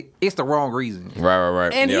 but it's the wrong reasons. Right.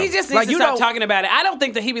 And yeah. he just needs Like, to you stop don't- talking about it. I don't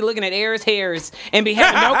think that he be looking at Air's hairs and be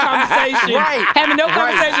having no conversation, Right. having no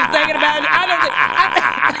conversation, thinking about it. I don't think.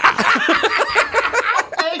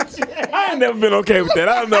 I ain't never been okay with that.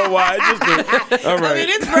 I don't know why. It's just all right. I mean,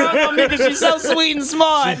 it's grown on me because she's so sweet and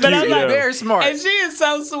smart. But I'm cute, like, yeah. Very smart. and she is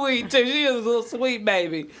so sweet too. She is a little sweet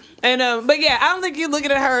baby. And but yeah, I don't think you're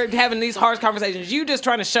looking at her having these harsh conversations. You just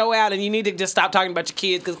trying to show out, and you need to just stop talking about your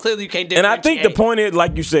kids because clearly you can't do. And I think the point is,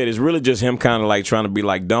 like you said, is really just him kind of like trying to be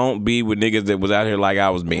like, don't be with niggas that was out here like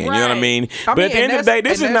I was being. You know what I Right. mean? I But mean, at the end of the and day,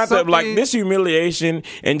 that's- this is and not that's the like something- this humiliation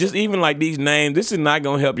and just even like these names. This is not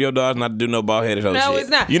gonna help your daughters not to do no ball headed hoe No, shit. it's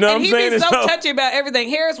not. You know And what I'm he saying? saying? was so So- touchy about everything.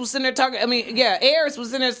 Harris was sitting there talking. I mean, yeah, Harris was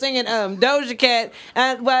sitting there singing Doja Cat.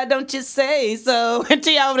 Why don't you say so? And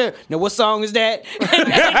T over there. Now, what song is that?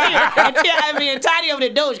 and Tiny over there.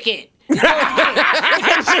 Doja Cat. And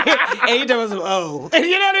he told us, oh, and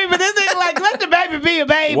you know what I mean. But this is like, let the baby be a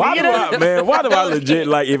baby. Why you do know? I, man? Why do I legit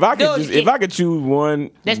like if I could Doja just Cat. if I could choose one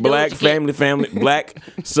That's black Doja Cat. black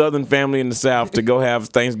Southern family in the South to go have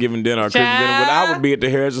Thanksgiving dinner or Christmas dinner, but I would be at the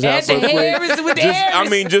Harris's house At so the quick. Harris with the Just, I Harris.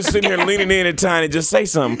 mean, just sitting here leaning in at Tiny, just say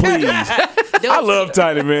something, please. I love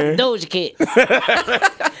Tiny, man. Doja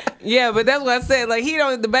Cat. Yeah, but that's what I said. Like, he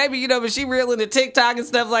don't, the baby, you know, but she real into TikTok and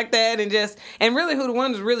stuff like that, and really who the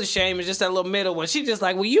one that's really shame is just that little middle one. She just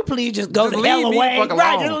like, will you please just go Just the leave hell me away? the fuck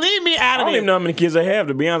Right, alone. just leave me I out of don't there. even know how many kids they have,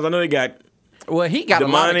 to be honest. I know they got Well, he got the a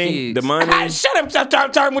lot of money, kids. Shut up!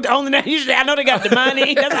 Stop talking with the only name. Usually, I know they got the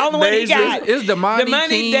money. That's the only one he Deja. got. It's Damani, the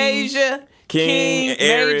money, King, Deja, King,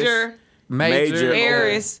 Aries, Major,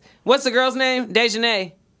 Aries. What's the girl's name?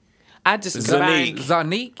 Dejanay. I just Zanique.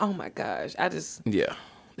 Zanique. Oh my gosh! I yeah.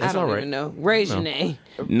 That's I don't all right. even know. Raise your name.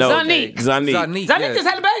 No, Zanique. Zanique. Zanique. Zanique just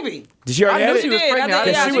had a baby. Did she already I have knew it? she was did. pregnant. I I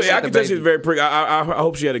did. didn't Yeah, know She she I had could the tell she was baby. very pregnant. I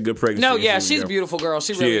hope she had a good pregnancy. No, yeah, She- she's a beautiful girl.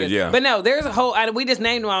 She She really is, is. yeah. But no, there's a whole. We just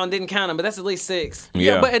named them all and didn't count them, but that's at least 6.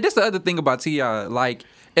 Yeah, Yeah. but that's the other thing about T.I. Like,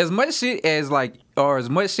 as much shit as as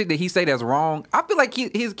much shit that he say that's wrong, I feel like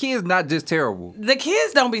his kid's not just terrible. The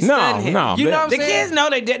kids don't be studying him. no. You know what I'm The saying? kids know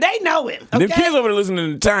they did. They know him. Okay? Them kids over there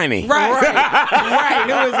listening to Tiny. Right.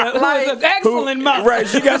 Right. Who is an excellent mother. Right,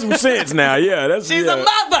 she got some sense now. Yeah, that's She's yeah. a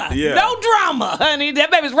mother. Yeah. No drama, honey.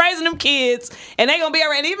 That baby's raising them kids, and they gonna be all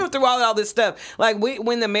right. And even through all this stuff, like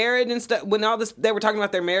when the marriage and stuff, when all this, they were talking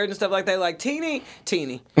about their marriage and stuff like that. Like Tiny,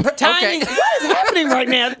 Tiny. What is happening right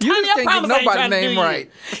now? You Tiny, just I can't promise get I ain't nobody's trying to name do you.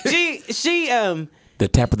 right. She The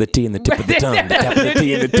tap of the T and the tip of the tongue. The tap of the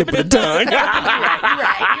T and the tip of the tongue.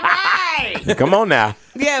 right. Come on now.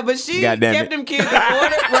 Yeah, but she God damn kept it. them kids in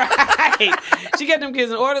order. Right. She kept them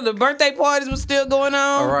kids in order. The birthday parties was still going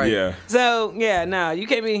on. All right. Yeah. So yeah, no, you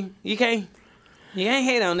can't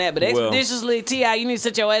hate on that. But Well- expeditiously, T.I., you need to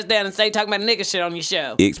sit your ass down and say talking about nigga shit on your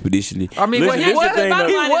show. Expeditiously. I mean, Listen, he this was, the thing, he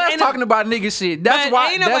he though. was ain't talking about nigga shit. That's But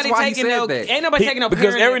why. ain't That's nobody why he taking said no, that. ain't nobody taking no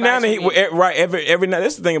because parenting every now and advice then, from you. right, every now.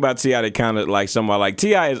 This is the thing about T.I. that kind of like somewhat like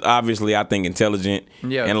T.I. is obviously I think intelligent,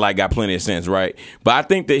 Yeah. and like got plenty of sense, right? But I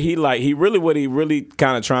think that he really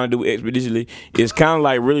kind of trying to do expeditiously is kind of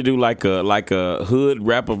like really do like a hood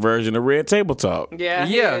rapper version of Red Table Talk. Yeah,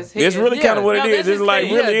 Yeah. he is. It's really kind of what No, it that's is. It's his like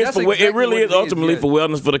thing. really Yeah, is that's for it exactly really what is it is, ultimately yeah. for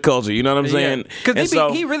wellness for the culture. You know what I'm saying? Because And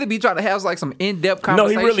so- he really be trying to have like some in-depth no,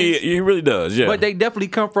 conversations. he really does. Yeah, But they definitely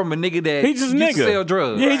come from a nigga that He just a used to nigga. sell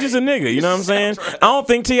drugs. Yeah, he's just a nigga. You know what I'm saying? I don't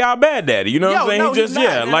think T.I. bad daddy. You know what I'm saying? no, He just he's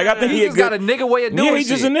not. like I think He he just got a nigga way of doing Yeah, he's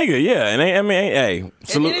just a shit. nigga. Yeah, and I mean, hey, If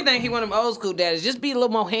salute. anything, he one of them old school daddies. Just be a little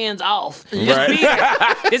more hands off. Just Right. be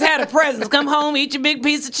there. Just have a presence. Come home, eat your big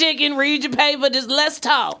piece of chicken, read your paper. Just let's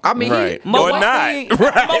talk. I mean, Right. he, Or one not. thing-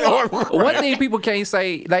 Right. One thing people can't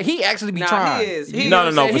say, like he actually be Nah, trying. he is. He No,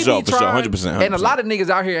 is. no, He for be sure, 100%. And a lot of niggas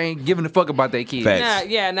out here ain't giving a fuck about their kids. Facts.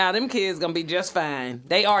 Them kids gonna be just fine.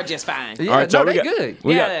 They are just fine. Yeah, All right, no, y'all, we they got- good.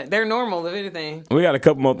 we Yeah, they're normal if anything. We got a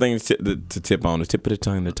couple more things to tip on. The tip of the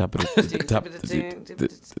tongue, the top of the top,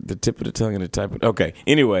 the tip of the tongue, and the type of. Okay.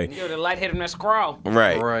 Anyway. You're the light hit him that scrawl.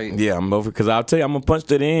 Right. Yeah, I'm over because I'll tell you, I'm gonna punch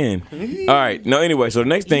that in. All right. No, anyway, so the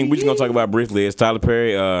next thing we just gonna talk about briefly is Tyler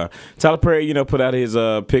Perry. Tyler Perry, put out his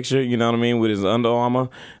picture, you know what I mean, with his Under Armour,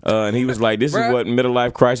 and he was like, "This is Bruh. what middle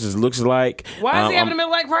life crisis looks like." Why is he having a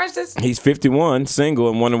midlife crisis? He's 51, single,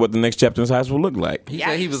 and wondering what the next chapter in his high school look like. He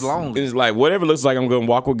said he was lonely. It's like whatever it looks like, I'm gonna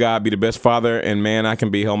walk with God, be the best father and man I can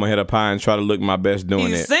be, hold my head up high, and try to look my best doing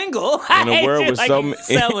He's it. single. In a world with He's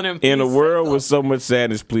a world single. with so much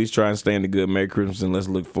sadness, please try and stay in the good. Merry Christmas, and let's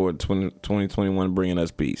look forward to 2021 bringing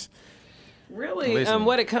us peace. Really, Listen.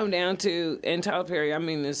 what it come down to, and Tyler Perry, I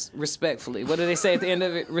mean this respectfully. What do they say at the end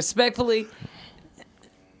of it? Respectfully.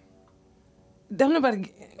 Don't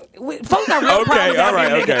nobody. Folks got real Okay, problems out all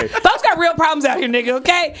right, here, nigga. okay. Folks got real problems out here, nigga.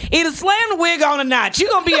 Okay, either slam the wig on or not. You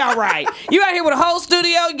gonna be all right. You out here with a whole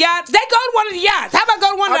studio, yachts. They go to one of the yachts. How about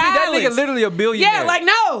go to one I of mean, the that islands? nigga literally a billionaire. Yeah, like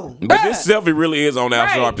no. But bruh. this selfie really is on Al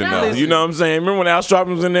Right, Sharpton, no. though. You know what I'm saying? Remember when Al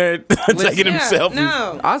Sharpton was in there taking Yeah, himself?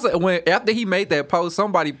 No. I said after he made that post,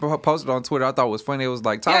 somebody posted on Twitter. I thought it was funny. It was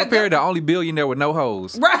like Tyler Yeah, Perry, go- the only billionaire with no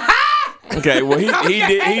hoes. Right. Okay, well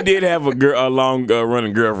he did have a long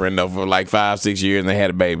running girlfriend though for like 5-6 years, and they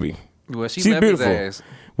had a baby. Well, she She's left beautiful. his ass.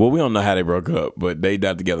 Well, we don't know how they broke up, but they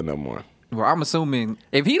not together no more. Well, I'm assuming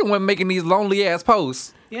if he the one making these lonely ass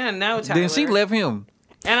posts, Yeah, no, Tyler. then she left him.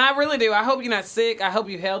 And I really do. I hope you're not sick. I hope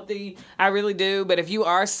you're healthy. I really do. But if you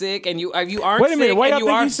are sick and you aren't Wait a minute, sick, why and y'all you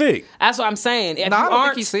think are he's sick? That's what I'm saying. If No, you I don't think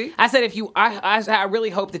aren't, he's sick. I said if you, I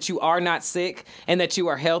really hope that you are not sick and that you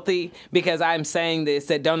are healthy because I'm saying this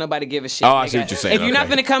that don't nobody give a shit. Oh, I see what you're saying. If you're not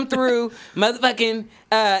Okay. going to come through, motherfucking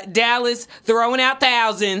Dallas throwing out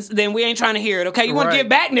thousands, then we ain't trying to hear it. Okay, you want to Right. give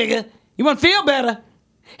back, nigga? You want to feel better?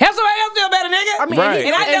 Help somebody else feel better, nigga. I mean, Right.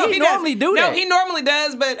 And I know he he normally does. do that. No, he normally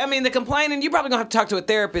does. But I mean, the complaining, you probably gonna have to talk to a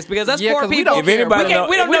therapist because us Yeah, poor 'cause we people. don't If anybody we know,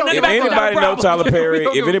 don't know nothing if about anybody know problems. Tyler Perry, We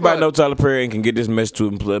don't if give a anybody fuck. know Tyler Perry and can get this message to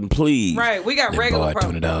him, please. Right, we got regular boy,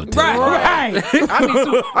 problems. $20 Right,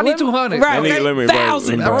 I need 200. right. I need- Okay? let me-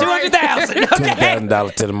 1,000, right. 200,000. Okay.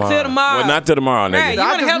 $10,000 to tomorrow. Till tomorrow. Well, not to tomorrow, nigga. Right, you I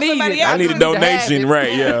want to just help need somebody it. else? I need a just need to have donation, it.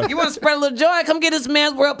 right? Yeah. You want to spread a little joy? Come get us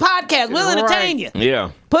Man's World podcast. We'll entertain you.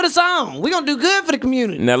 Yeah. Put us on. We're gonna do good for the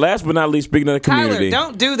community. Now, last but not least, speaking of the community, Tyler,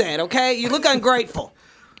 don't do that, okay? You look ungrateful.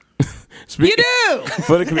 speak- You do.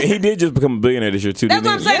 For the community, he did just become a billionaire this year too. That's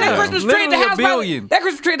didn't what I'm saying. he? That Yeah. Christmas tree at the Literally a house, probably, billion. that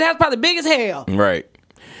Christmas tree at the house probably big as hell. Right.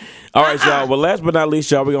 All right, y'all. Well, last but not least,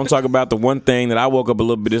 y'all, we're going to talk about the one thing that I woke up a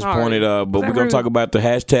little bit disappointed of, but we're going to talk about the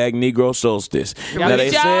hashtag Negro Solstice. Y'all Now, they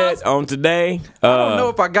get y'all's? said on today. I don't know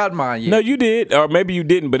if I got mine yet. No, you did, or maybe you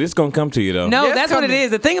didn't, but it's going to come to you, though. No, Yeah, it's that's what it coming.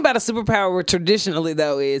 is. The thing about a superpower traditionally,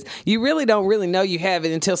 though, is you really don't really know you have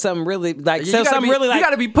it until something really like You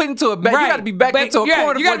gotta be put into a back. You gotta be back into a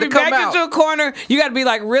corner You for gotta it be to come back out. into a corner. You gotta be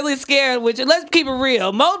like really scared. Which let's keep it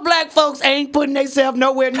real. Most black folks ain't putting themselves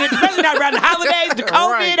nowhere near, especially not around the holidays, the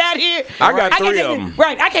COVID Right. out here. I got can't 3 take of no- them.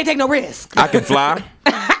 Right, I can't take no risk. I can fly.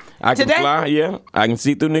 I can Today? fly, yeah. I can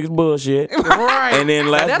see through niggas' bullshit. Right. And then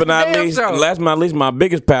last That's but not damn least, sure. my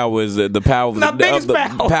biggest power is the power of My the biggest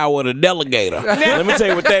power of the delegator. Let me tell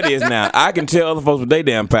you what that is now. I can tell other folks what they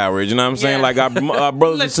damn power is. You know what I'm saying? Yeah. Like our brothers Let and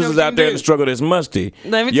you know sisters what out you there do. in the struggle that's musty.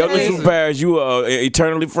 Let me Your tell you. superpowers, you are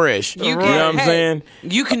eternally fresh. You know what I'm hey, saying?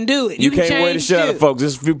 You can do it. You can can't wait to change shut shit. up, folks.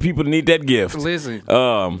 There's a few people that need that gift. Listen.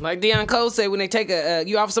 Like Deion Cole said, when they take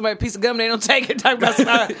you offer somebody a piece of gum, they don't take it. Talk about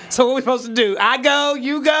so what we supposed to do? I go,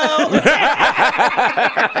 you go.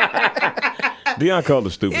 Deion Cole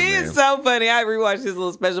is stupid, man. It's so funny. I rewatched this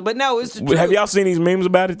little special, but no, it's the truth. Have y'all seen these memes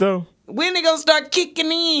about it though? When they gonna start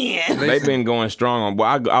kicking in? They've been going strong on.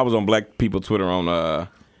 Well, I was on Black People Twitter on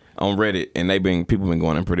Reddit, and people been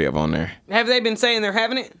going in pretty up on there. Have they been saying they're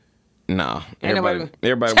having it? Nah, Ain't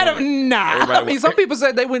everybody. Shut up. Nah. Everybody I mean, some people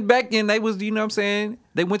said they went back and they was, you know what I'm saying?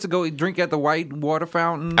 They went to go drink at the white water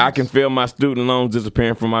fountain. I can feel my student loans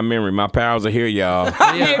disappearing from my memory. My powers are here, y'all.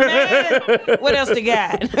 Yeah, man. What else they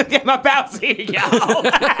got? Get my pals here, y'all.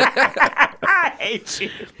 I hate you.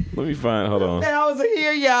 Let me find. Hold on. Pals are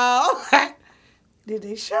here, y'all. Did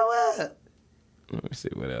they show up? Let me see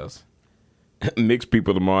what else. Mixed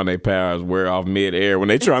people tomorrow, their powers wear off mid-air when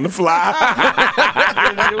they trying to fly.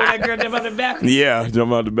 When that girl jump out the balcony. Yeah,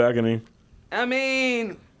 jump out the balcony. I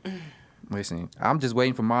mean, Listen, I'm just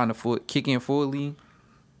waiting for mine to kick in fully.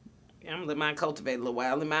 I'm gonna let mine cultivate a little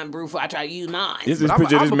while. Let mine brew. I try to use mine. This is But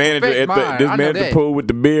picture of this I'ma manager perfect at mine. this I man know at the that. pool with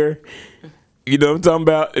the beer. You know what I'm talking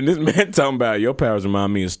about? And this man talking about your powers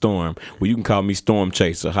remind me of Storm. Well, you can call me Storm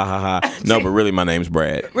Chaser. Ha ha ha. No, but really my name's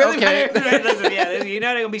Brad. Really? Okay. Listen, yeah, you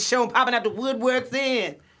know they're gonna be showing popping out the woodwork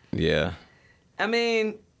then. Yeah. I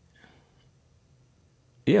mean,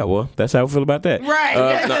 Yeah, well, that's how I feel about that. right?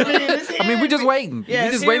 I mean, we just waiting. Yeah, we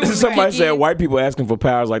just see, waiting. we for just Somebody kick said in. white people asking for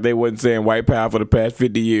powers like they wasn't saying white power for the past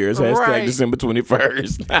 50 years. Hashtag Right. December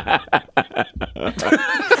 21st.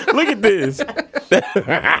 Look at this. they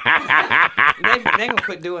gonna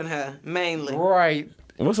quit doing her mainly. Right.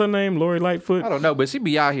 What's her name? Lori Lightfoot? I don't know, but she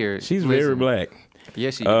be out here. She's Listen. very black.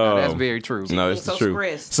 Yes, she. No, that's very true. No, it's so the truth.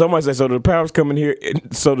 stressed. Somebody said, so the powers come in here.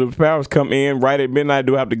 So the powers come in right at midnight.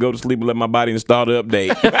 Do I have to go to sleep and let my body install the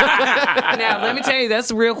update? Now let me tell you, that's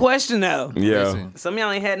a real question though. Yeah. Listen. Some of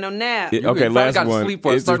y'all ain't had no nap. Okay, probably last gotta one. sleep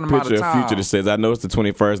for a It's this certain amount of picture of Future time. that says, I know it's the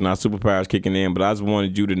 21st and our superpowers kicking in, but I just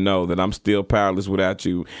wanted you to know that I'm still powerless without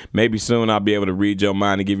you. Maybe soon I'll be able to read your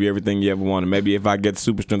mind and give you everything you ever wanted. Maybe if I get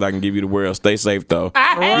super strength, I can give you the world. Stay safe, though.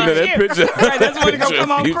 I hate You know that you. picture? Right, that's when it's gonna Picture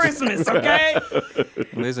come of on Future. Christmas, okay?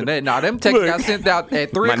 Listen, them texts got sent out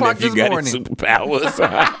at 3 My o'clock nephew this got morning. his superpowers.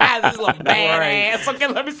 This little badass. Okay,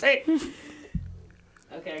 let me see.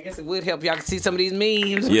 Okay, I guess it would help y'all can see some of these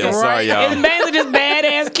memes. Yeah, sorry, y'all. It's mainly just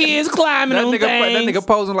badass kids climbing That on nigga things.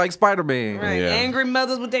 posing like Spider-Man. Right, Yeah. angry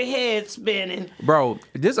mothers with their heads spinning. Bro,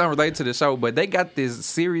 this unrelated to the show, but they got this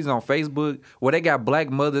series on Facebook where they got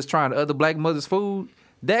black mothers trying other black mothers' food.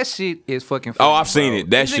 That shit is fucking funny, Oh, I've seen bro. it.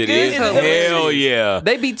 That Is it shit good? is Is it hell hilarious? yeah.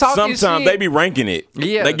 They be talking Sometimes shit. they be ranking it.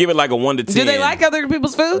 Yeah. They give it like a 1 to 10. Do they like other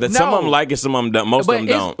people's food? That some No. of them like it, some of them don't. Most But of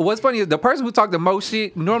them don't. what's funny is the person who talked the most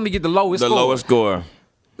shit normally get the lowest The score. lowest score.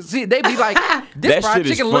 See, they be like, this That fried shit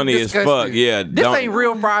is chicken funny look as disgusting. fuck. Yeah, This don't- ain't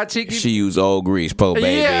real fried chicken. She used old grease, po baby.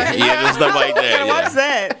 Yeah. Yeah, and stuff like that. What's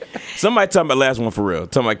Yeah. that? Somebody talking about last one for real.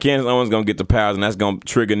 Talking about Candace Owens gonna get the powers, and that's gonna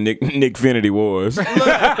trigger Nick Finity wars. All You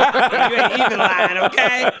ain't even lying,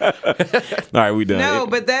 okay? right, we done. No,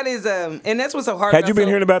 but that is and that's what's so hard. Had about you been so-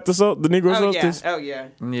 hearing about the Negro Oh yeah, solstice? oh yeah.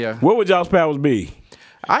 Yeah. What would y'all's powers be?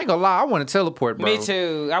 I ain't gonna lie, I want to teleport, bro. Me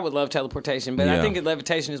too. I would love teleportation, but I Yeah. think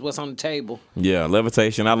levitation is what's on the table. Yeah,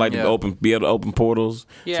 levitation. I like Yeah. to be able to open portals.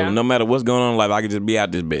 Yeah. So no matter what's going on in life, I can just be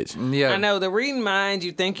out this bitch. Yeah. I know the reading minds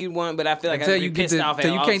you think you want, but I feel like Until I'd be you get pissed off at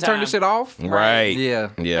till you all can't the turn time. the shit off. Right. Yeah.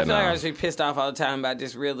 Yeah. I feel like I No. just be pissed off all the time about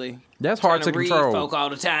just really. That's hard trying to read control. folk all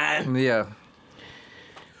the time. Yeah.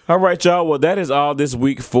 All right, y'all. Well, that is all this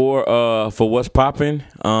week for what's popping.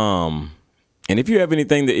 And if you have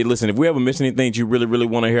anything that listen, if we ever miss anything that you really, really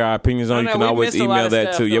want to hear our opinions on, I you know, can we always missed a lot email of that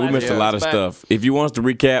stuff too. the Yeah, we last missed a lot of but- stuff. If you want us to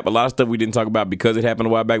recap, a lot of stuff we didn't talk about because it happened a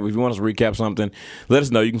while back. But if you want us to recap something, let us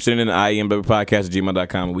know. You can send it in to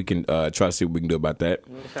iembwpodcast@gmail.com and we can try to see what we can do about that.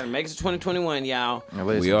 Trying to make it to 2021, y'all.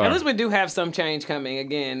 We are. At least we do have some change coming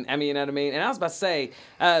again. I mean, you know what I mean? And I was about to say,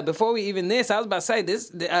 before we even this, I was about to say this,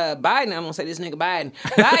 Biden, I'm going to say this nigga Biden.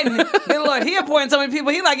 Biden, good Lord, he appointing so many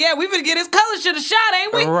people. He like, yeah, we finna get his color shit a shot,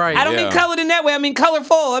 ain't we? Right, I don't yeah. mean colored in that way. I mean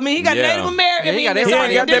colorful. I mean, he got Yeah. Native American. Yeah, I he mean, got He everybody.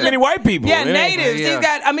 ain't got that many white people. Yeah, It ain't- natives. Yeah. He's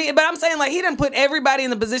got. I mean, but I'm saying like he done put everybody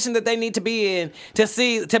in the position that they need to be in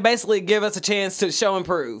to basically give us a chance to show and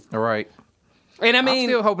prove. All right. And I I'm mean,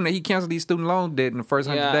 still hoping that he cancels these student loan debt in the first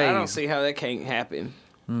 100 yeah, days. I don't see how that can't happen.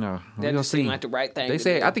 No, we That gonna just see. seemed like the right thing. They to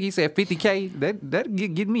said, do. I think he said 50K. That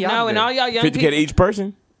get me out. No, of and there. all y'all young 50K to people. each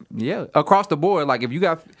person? Yeah, across the board. Like if you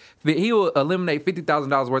got, he will eliminate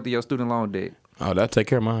 $50,000 worth of your student loan debt. Oh, that'll take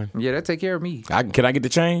care of mine. Yeah, that take care of me. Can I get the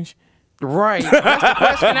change? Right. Can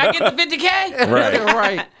I get the 50K? Right.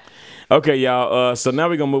 right. Okay, y'all. So now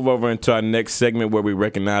we're going to move over into our next segment where we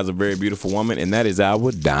recognize a very beautiful woman, and that is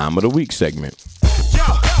our Dime of the Week segment.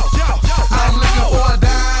 I'm looking for a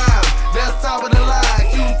dime. That's top of the line.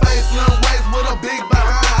 Cute face, slim waist with a big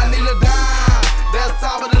behind. I need a dime. That's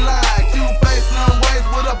top of the line. Cute face, slim waist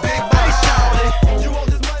with a big behind. You want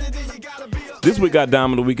this money, then you gotta be a This week, our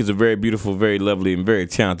Dime of the Week is a very beautiful, very lovely, and very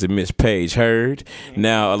talented Miss Paige Hurd.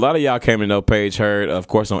 Now, a lot of y'all came to know Paige Hurd, of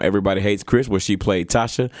course, on Everybody Hates Chris, where she played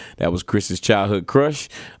Tasha. That was Chris's childhood crush.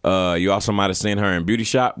 You also might have seen her in Beauty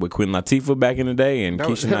Shop with Queen Latifah back in the day, and That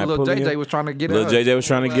was, Keisha Knight little Pulliam. JJ was trying to get Lil her. JJ was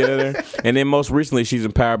trying to get her there. And then most recently, she's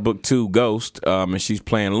in Power Book 2 Ghost, and she's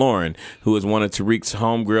playing Lauren, who is one of Tariq's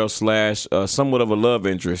homegirl / somewhat of a love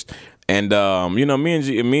interest. And, you know,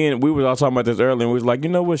 me and we were all talking about this earlier, and we was like, you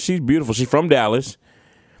know what, she's beautiful. She's from Dallas.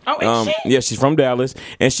 Oh, is she? Yeah, she's from Dallas,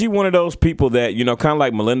 and she one of those people that you know, kind of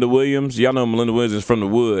like Melinda Williams. Y'all know Melinda Williams is from the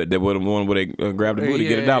Wood. That was the one where they grab the booty,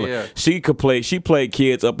 get a dollar. Yeah. She played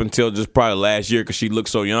kids up until just probably last year because she looked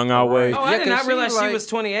so young always. Oh, I Yeah, did 'cause not she, realize she like- was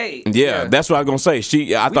 28. Yeah, Yeah. that's what I was gonna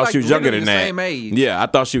say. I thought like she was younger literally than the that. same age. Yeah, I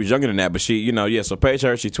thought she was younger than that, but she, you know, yeah. So Paige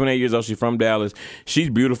Hurd, she's 28 years old. She's from Dallas. She's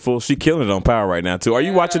beautiful. She killing it on Power right now too. Are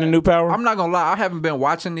you watching the new Power? I'm not gonna lie, I haven't been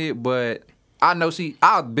watching it, but I know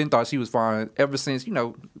I've been thought she was fine ever since, you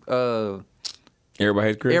know, Everybody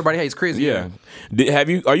hates Chris. Everybody Hates Chris. Yeah.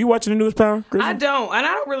 Are you watching the newest Power? Chris? I don't, and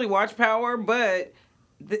I don't really watch Power, but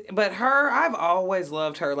her, I've always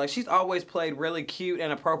loved her. Like she's always played really cute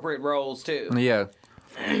and appropriate roles too. Yeah.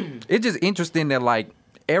 It's just interesting that like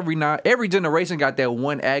every generation got that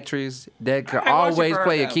one actress that could I ain't watching always for her,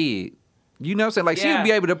 play a though. kid. You know what I'm saying? Like Yeah. she'll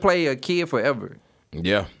be able to play a kid forever.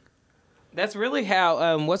 Yeah. That's really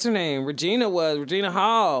how what's her name? Regina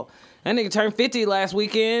Hall. That nigga turned 50 last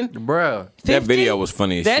weekend. Bruh. 50? That video was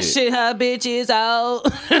funny as That shit. shit, her bitch is old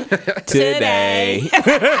Today. She's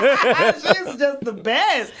just the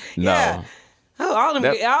best. No. Yeah. Oh, all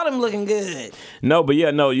them looking good. No, but yeah,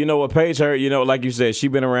 no, you know what, Paige Hurd, you know, like you said, she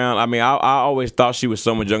been around. I mean, I always thought she was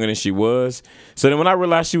so much younger than she was. So then when I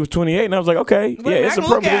realized she was 28, and I was like, okay, Well, yeah, I it's can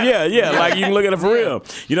look appropriate. at Yeah, like you can look at her for real.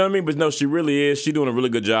 You know what I mean? But no, she really is. She doing a really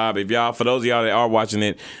good job. If y'all, for those of y'all that are watching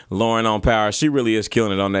it, Lauren on Power, she really is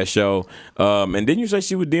killing it on that show. And didn't you say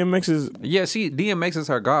she was DMX's? Yeah, DMX is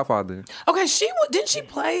her godfather. Okay, didn't she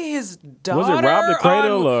play his daughter? Was it Rob the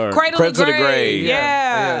Cradle on or Cradle Cradle to to the Grave? Yeah.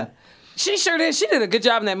 Yeah. She sure did. She did a good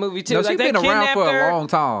job in that movie too. No, like she's they been around kidnapped for her. a long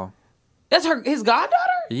time. That's his goddaughter.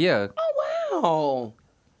 Yeah. Oh wow.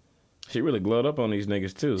 She really glowed up on these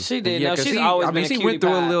niggas too. She did. Yeah, No, 'cause she's always been a she cutie went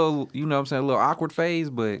through pie. a little, you know what I'm saying, a little awkward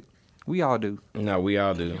phase, but we all do. No, we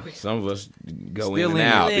all do. Some of us go Still in and in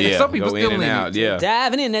it. out. Yeah. Yeah, Some people go still in and in it. out. Yeah.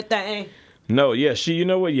 diving in that thing. No, yeah, you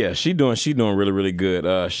know what? Yeah, she doing really, really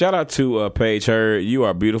good. Shout out to Paige Hurd. You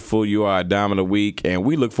are beautiful. You are a dime of the week, and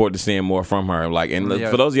we look forward to seeing more from her.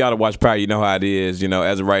 For those of y'all that watch Power, you know how it is. You know,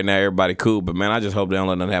 as of right now, everybody cool, but man, I just hope they don't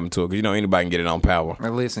let nothing happen to her because you know anybody can get it on Power.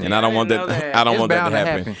 Listen, and I don't want that. I don't want that to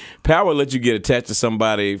happen. Power let you get attached to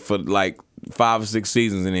somebody for like 5 or 6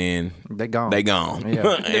 seasons, and then they gone.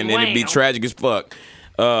 Yeah. And then it'd be tragic as fuck.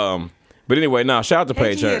 But anyway, no, shout out to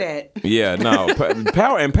Paige Hurd. Yeah, no.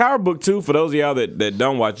 Power Book 2, for those of y'all that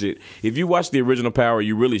don't watch it, if you watch the original Power,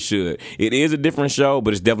 you really should. It is a different show,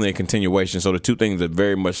 but it's definitely a continuation. So the two things are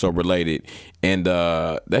very much so related. And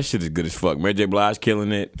that shit is good as fuck. Mary J. Blige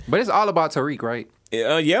killing it. But it's all about Tariq, right?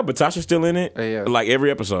 Yeah, but Tasha's still in it. Yeah. Like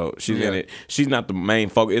every episode, she's in it. She's not the main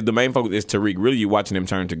focus. The main focus is Tariq. Really, you watching him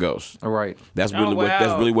turn to ghosts. Right. That's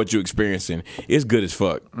really what you're experiencing. It's good as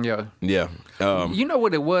fuck. Yeah. Yeah. You know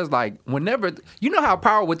what it was like? Whenever you know how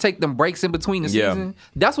Power would take them breaks in between the season.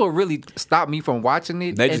 That's what really stopped me from watching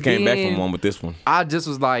it. They just came back from one with this one. I just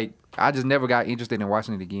was like, I just never got interested in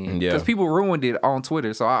watching it again. Because people ruined it on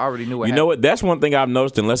Twitter, so I already knew what happened. You know what? That's one thing I've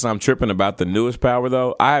noticed, unless I'm tripping about the newest Power,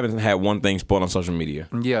 though. I haven't had one thing spoiled on social media.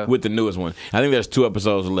 Yeah. With the newest one. I think there's 2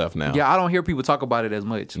 episodes left now. Yeah, I don't hear people talk about it as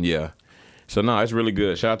much. Yeah. So, no, it's really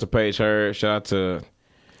good. Shout out to Paige Hurd. Shout out to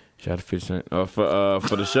 50 Cent for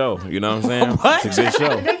the show. You know what I'm saying? What? It's a good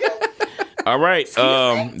show. All right,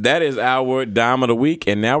 that is our Dime of the Week,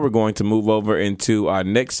 and now we're going to move over into our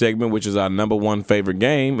next segment, which is our number 1 favorite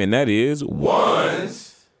game, and that is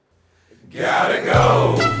One's Gotta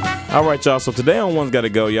Go. All right, y'all, so today on One's Gotta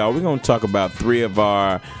Go, y'all, we're going to talk about 3 of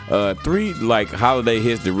our 3 like holiday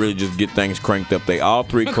hits that really just get things cranked up. They all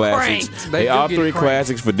 3 classics. They all 3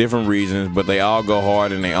 classics for different reasons, but they all go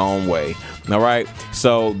hard in their own way. All right,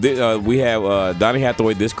 so we have Donny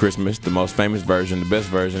Hathaway This Christmas, the most famous version, the best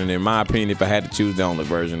version, and in my opinion, if I had to choose the only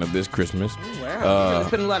version of This Christmas. Wow,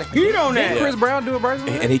 putting a lot of heat on that. Did Chris Brown do a version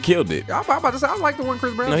of that? And he killed it. I'm about to say, I like the one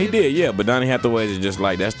Chris Brown No, he did. did, yeah, but Donny Hathaway is just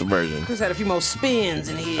like, that's the version. Chris had a few more spins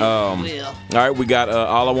in his All right, we got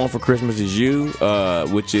All I Want for Christmas Is You,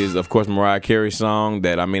 which is, of course, Mariah Carey's song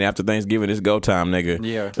that, I mean, after Thanksgiving, it's go time, nigga.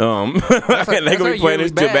 Yeah. They gonna be playing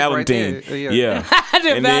this till Valentine. Right there. Yeah.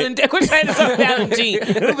 Valentine. Which one is Valentine?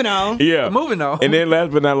 Moving on. Yeah. Moving on. And then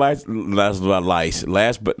last but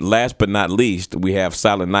not least, we have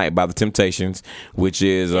Silent Night by The Temptations, which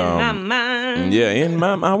is My mind. yeah, in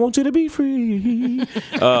my I want you to be free.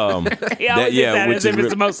 He always as if it's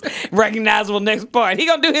the most recognizable next part. He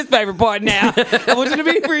gonna do his favorite part now. I want you to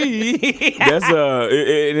be free. That's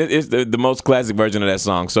it's the most classic version of that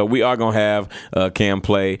song. So we are gonna have Cam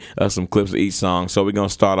play some clips of each song. So we're gonna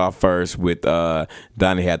start off first with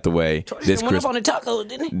Donny Hathaway This Went up Christmas. on the taco,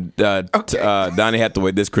 didn't he? Donny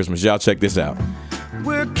Hathaway This Christmas. Y'all check this out.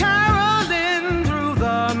 We're caroling through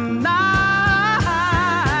the night,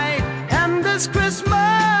 and this Christmas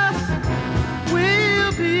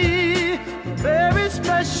will be a very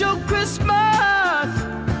special Christmas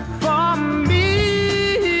for me.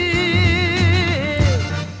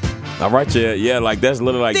 All right, yeah, like that's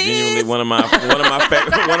literally like genuinely one of my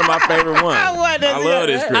favorite ones. I love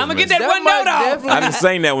this Christmas. I'm gonna get that one note off. I done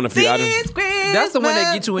sang that one a few. That's the one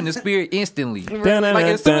that gets you in the spirit instantly. Like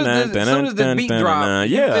as soon as the beat drop,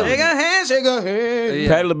 yeah. Shake a hand, shake a hand. Yeah.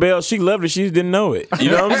 Patti LaBelle, she loved it. She just didn't know it.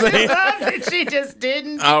 You know what I'm saying? She just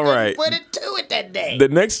didn't. All right. Put it to it that day. The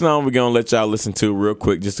next song we're gonna let y'all listen to real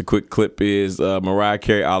quick, just a quick clip, is Mariah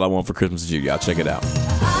Carey, All I Want for Christmas Is You. Y'all check it out.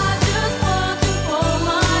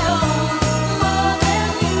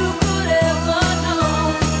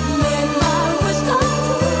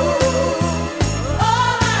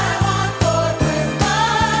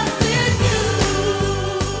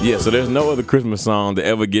 Yeah, so there's no other Christmas song that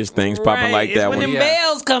ever gets things popping like that when one. them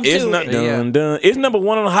bells come It's to not it. dun, dun. It's number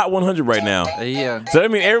 1 on the Hot 100 right now. Yeah. So that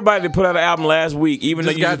means everybody that put out an album last week, even though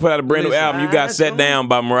Just you just got- put out a brand new listen, album, you got set down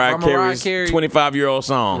by Mariah Carey's Carey. 25-year-old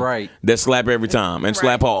song. Right. That slap every time and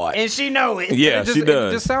slap hard. And she know it. Yeah, she It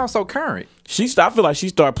does. just sounds so current. I feel like she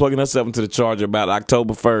started plugging herself into the charger about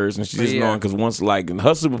October 1st, and she's just Yeah. knowing because once like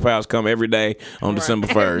her superpowers come every day on December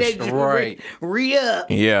 1st. Right. Re-up.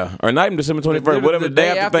 Yeah, or not even December 21st, whatever the day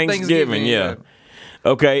after Thanksgiving. Yeah.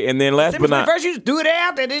 Okay, and then last but not First, you do it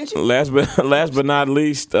after, didn't you? last but not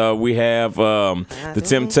least, we have The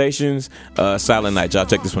Temptations, Silent Night. Y'all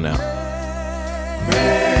check this one out.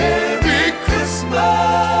 Merry Christmas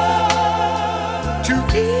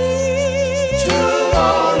to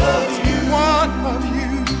all of you, one of you.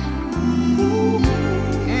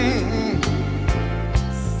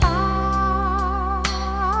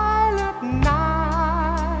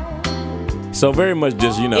 So very much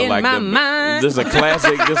just In like my mind. just a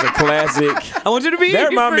classic. I want you to be That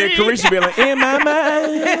remind me of free. Carisha being like, in my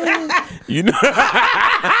mind. You know, Forget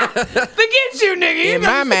you, nigga. You in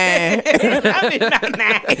my mind.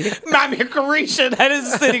 Remind me of Carisha. That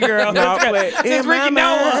is a city girl. No, That's but in Ricky my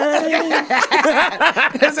Noah.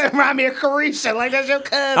 That's remind me of Carisha. Like that's your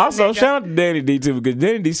cousin. Also, nigga. shout out to Danny D too, because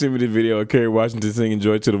Danny D sent me this video of Kerry Washington singing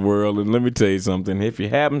 "Joy to the World," and let me tell you something. If you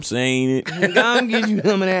haven't seen it, Gonna get you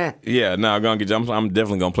some of that. yeah, no, I'm gonna get you. I'm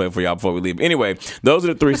definitely gonna play it for y'all before we leave. Anyway, those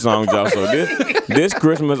are the 3 songs, y'all. So this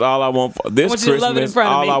Christmas, all I want for this want you to love it in Christmas, front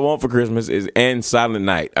of all me. I want for Christmas is "And Silent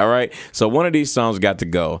Night." All right. So one of these songs got to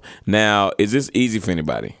go. Now, is this easy for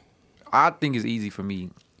anybody, I think it's easy for me.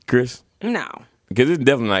 Chris? No, Because it's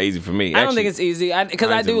definitely not easy for me. I don't think it's easy.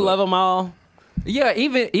 Because I do love them all. Yeah,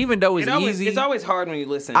 even though it's easy, It's always hard when you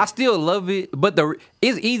listen. I still love it. But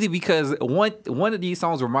it's easy because one of these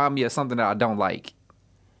songs remind me of something that I don't like.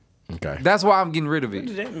 Okay. That's why I'm getting rid of what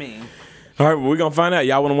does it. that mean? All right, well, we're going to find out.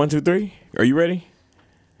 Y'all want a 1, 2, 3? Are you ready?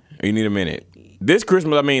 Or you need a minute? This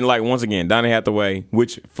Christmas, I mean, like, once again, Donny Hathaway,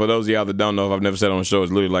 which, for those of y'all that don't know, if I've never said on the show,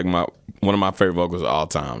 is literally like one of my favorite vocals of all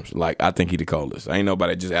times. Like, I think he the coldest. Ain't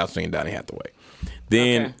nobody just out singing Donny Hathaway.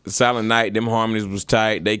 Then, Okay. Silent Night, them harmonies was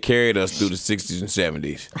tight. They carried us through the 60s and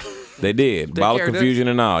 70s. They did. Ball of carried Confusion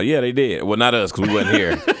and all. Yeah, they did. Well, not us, because we wasn't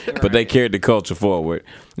here. But they carried the culture forward.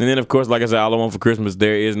 And then, of course, like I said, All I Want for Christmas,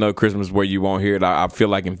 there is no Christmas where you won't hear it. I feel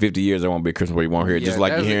like in 50 years, there won't be a Christmas where you won't hear it. Yeah, Just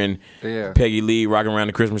like you're that's hearing yeah. Peggy Lee rocking around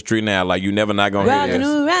the Christmas tree now. Like, you never not going to hear Rocking this.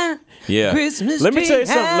 around Yeah. Christmas Let me tree tell you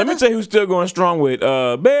something. Let me tell you who's still going strong with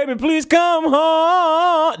Baby, Please Come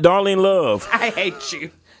Home. Darlene Love. I hate you.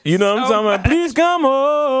 You know what I'm talking about? Please come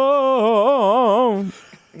home.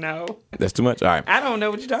 No, That's too much? All right. I don't know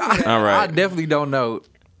what you're talking about. All I right. definitely don't know.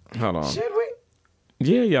 Hold on. Should we?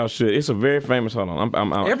 Yeah, y'all should. It's a very famous. Hold on.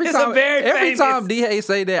 I'm Every It's a time, very every famous- time D-Hay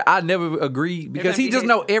say that, I never agree because he just D-Hay.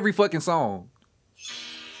 know every fucking song.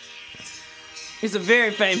 It's a very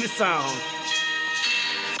famous song.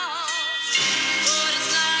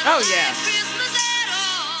 Oh yeah.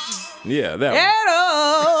 Yeah, that one.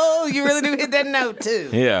 Hello, you really do hit that note too.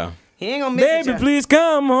 Yeah. He ain't gonna miss it. Baby, y'all. please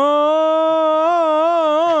come home.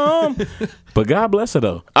 But God bless her,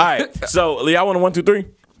 though. All right. So, y'all want a 1, 2, 3?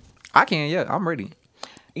 I can, yeah, I'm ready.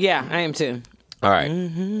 Yeah, I am too. All right.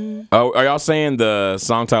 Oh, are y'all saying the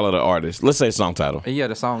song title of the artist? Let's say song title. Yeah,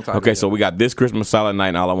 the song title. Okay, so we got This Christmas, Silent Night,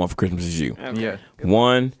 and All I Want for Christmas Is You. Yeah,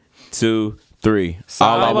 1, 2, 3. All I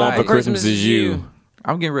Silent Want for Night. Christmas Is You.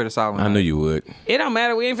 I'm getting rid of Silent I Night. knew you would. It don't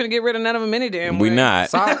matter. We ain't finna get rid of none of them any damn We way. not.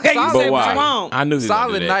 Silent, You say But what you why? want. I knew they Silent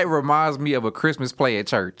gonna do that. Night reminds me of a Christmas play at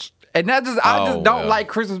church, and I just Oh, don't well. like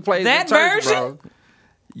Christmas plays That at church, version? bro.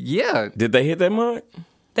 Yeah, Did they hit that mug?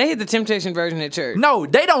 They hit the Temptation version at church. no,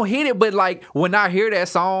 they don't hit it, but like when I hear that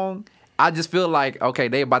song, I just feel like okay,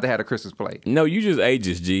 they about to have a Christmas play. No, you just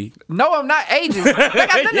ages, G. No, I'm not ages. That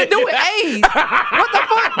got nothing to do with age. What the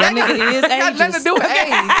fuck? That nigga is That got nothing to do with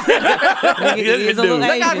age. Nigga is a little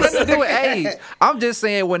That got ageist. nothing to do with age. I'm just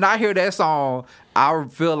saying when I hear that song, I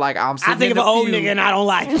feel like I'm sitting I think in of the an old pew. nigga and I don't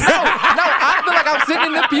like it. No, I feel like I'm sitting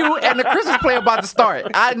in the pew and the Christmas play about to start.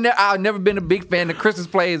 I've never been a big fan of Christmas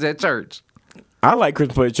plays at church. I like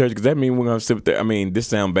Christmas play at church because that means we're gonna sit there. I mean, this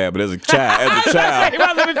sounds bad, but as a child,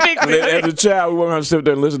 Let me fix it. as a child, we were gonna sit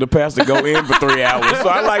there and listen to Pastor go in for 3 hours. So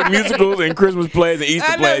I like musicals and Christmas plays and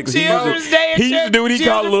Easter I know plays because Children's Day at he used to church, do what he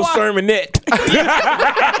called a little children sermonette.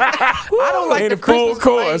 I don't like In the a full Christmas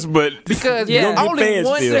course, play but because Yeah. you don't only get fans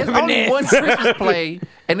one, still. there's only one Christmas play,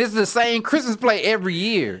 and it's the same Christmas play every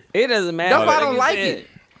year. It doesn't matter. That's why I don't you like said. it.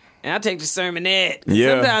 And I take the sermonette.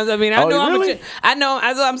 Yeah. Sometimes I mean I Oh, know really? I know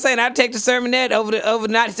that's what I'm saying. I take the sermonette over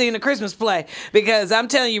not seeing the Christmas play because I'm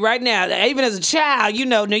telling you right now, even as a child, you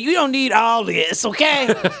know, you don't need all this,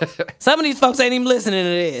 okay? Some of these folks ain't even listening to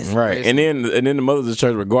this. right. And then the mothers of the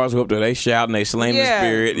church, regardless who up there, they shout and they slam Yeah. the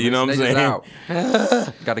spirit. You know what I'm They just saying?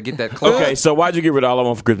 out. Got to get that clock. Okay, so why'd you get rid of All I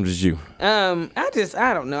Want for Christmas Is You?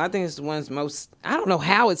 I don't know. I think it's the one's most. I don't know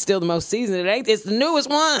how it's still the most seasoned. It's the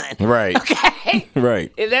newest one. Right. Okay.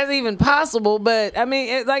 Right. If that's even possible, but I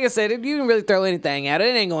mean, like I said, if you can really throw anything out,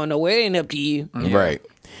 it ain't going nowhere. It ain't up to you. Right.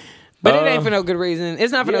 But it ain't for no good reason.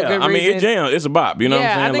 It's not for no Yeah, good I reason. mean, it jams. It's a bop. You know what I'm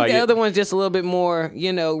yeah, saying? I think Like the it- other one's just a little bit more,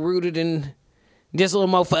 rooted in just a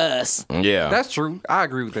little more for us. Yeah. That's true. I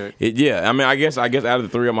agree with that. Yeah, I mean, I guess out of the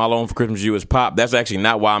 3 of them, All I Want for Christmas Is You is pop. That's actually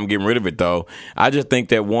not why I'm getting rid of it, though. I just think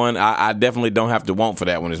that one, I definitely don't have to want for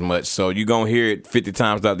that one as much. So you're going to hear it 50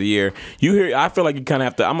 times throughout the year. I feel like you kind of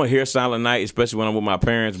have to, I'm going to hear Silent Night, especially when I'm with my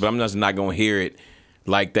parents, but I'm just not going to hear it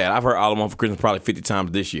like that. I've heard All I Want for Christmas probably 50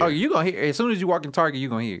 times this year. Oh, you gonna hear as soon as you walk in Target, you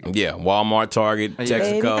gonna hear it. Yeah, Walmart, Target,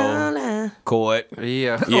 Texaco. court.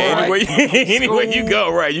 Yeah. Yeah, Right. anywhere you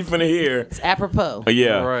go, right? You finna hear. It's apropos.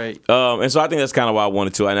 Yeah, Right. And so I think that's kind of why I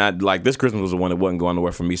wanted to. And I like this Christmas was the one that wasn't going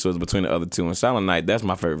nowhere for me, so it was between the other two. And Silent Night, that's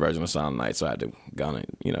my favorite version of Silent Night, so I had to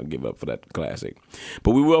give up for that classic.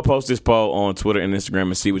 But we will post this poll on Twitter and Instagram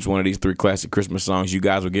and see which one of these 3 classic Christmas songs you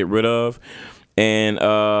guys will get rid of. And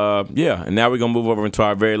and now we're gonna move over into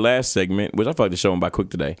our very last segment, which I feel like the show went by quick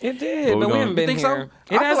today. It did, but we haven't You been think here.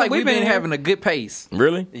 so? I feel like we've been having a good pace.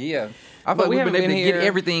 Really? Yeah. I But feel we like we've haven't been able been to get here.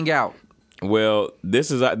 everything out. Well,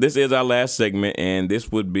 this is our last segment, and this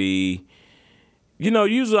would be,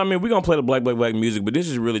 usually we're gonna play the black music, but this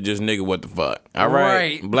is really just nigga what the fuck. All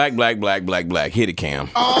right, Right. black. Hit it, Cam.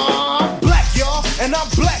 I'm black, y'all, and I'm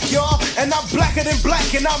black, y'all, and I'm blacker than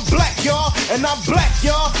black, and I'm black, y'all, and I'm black,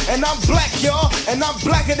 y'all, and I'm black, y'all, and I'm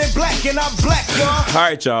blacker than black, and I'm black, y'all. All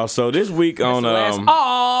right, y'all. So this week on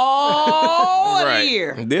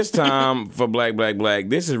Year. This time for black.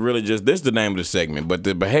 This is really just the name of the segment, but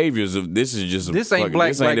the behaviors of this is just This ain't fucking- black,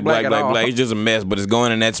 This ain't the black at all. It's just a mess, but it's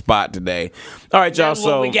going in that spot today. All right, y'all. That's what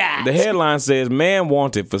So we got. the headline says man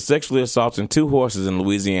wanted for sexually assaulting 2 horses in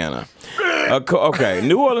Louisiana. Okay,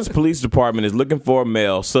 New Orleans Police Department is looking for a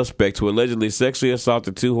male suspect who allegedly sexually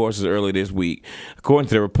assaulted 2 horses earlier this week. According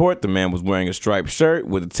to the report, the man was wearing a striped shirt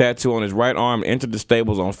with a tattoo on his right arm and entered the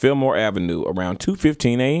stables on Fillmore Avenue around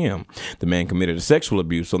 2:15 a.m. The man committed a sexual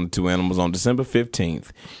abuse on the 2 animals on December 15th.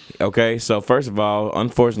 Okay, so first of all,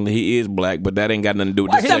 unfortunately, he is black, but that ain't got nothing to do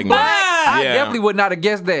with the segment. I definitely would not have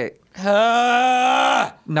guessed that.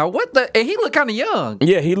 Now what the? And he looked kind of young.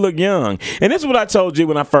 Yeah, he looked young. And this is what I told you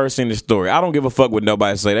when I first seen this story. I don't give a fuck what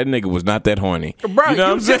nobody say. That nigga was not that horny. Bro, you know what you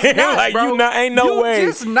I'm just saying? not, Like, bro. you not, ain't no You way.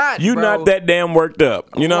 just not, you bro. not that damn worked up.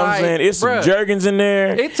 You know what I'm Like, saying? It's some bruh. jergens in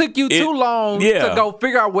there. It took you too long to yeah. go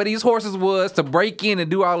figure out where these horses was to break in and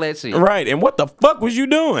do all that shit. Right. And what the fuck was you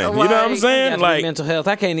doing? You know what I'm Like, saying? Like, mental health.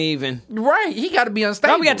 I can't even. Right. He got to be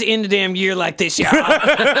unstable. Why we got to end the damn year like this, y'all?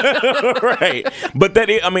 right. But that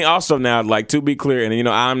is, also now, like, to be clear, and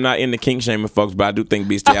I'm not into kink shaming folks, but I do think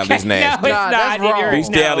bestiality is nasty. No, it's Nah, not. that's wrong. You're-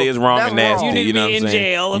 Bestiality is wrong That's and nasty. wrong. You need to know be what I'm in saying?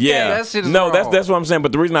 jail, okay? Yeah, That shit is no, wrong. that's what I'm saying.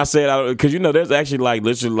 But the reason I said because there's actually like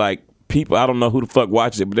literally like people I don't know who the fuck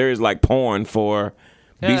watches it, but there is like porn for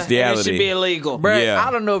It bestiality. should be illegal. Bruh, Yeah.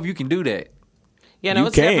 I don't know if you can do that. Yeah, no, You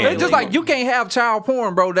it's can. definitely It's just illegal. like you can't have child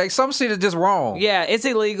porn, bro. Like some shit is just wrong. Yeah, it's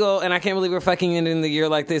illegal, and I can't believe we're fucking ending the year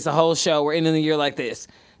like this. The whole show, we're ending the year like this.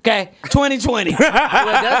 Okay, 2020. Well,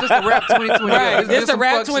 that's just a rap 2020. Right, It's this just a some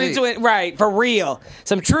rap fuck shit. 2020. Right, for real.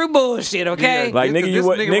 Some true bullshit. Okay. Yeah. Like This- nigga, this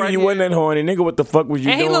nigga right you wasn't here. that horny, nigga. What the fuck was you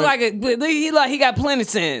and he doing? looked like he got plenty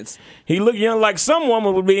sense. He looked young, like some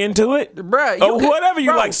woman would be into it, Bruh, you or could- whatever you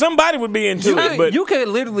bro, like. Somebody would be into it, but you could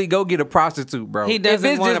literally go get a prostitute, bro. He doesn't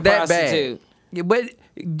if it's want just a that prostitute. bad. Yeah, but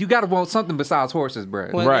you gotta want something besides horses, bro.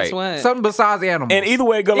 Well, Right. guess what? Something besides animals. and either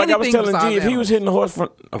way it go, like I was Anything telling besides G, if he animals. was hitting the horse from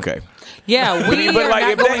Yeah, we but are like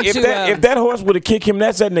not if that going if to. that if that horse would have kicked him,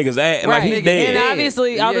 that's that nigga's ass. Like he's And dead.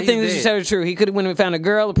 obviously, all Yeah, the things that he's you dead. said are true. He could have went and found a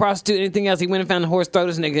girl, a prostitute, anything else. He went and found a horse, throw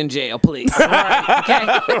this nigga in jail, please.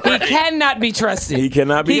 Okay? He cannot be trusted. He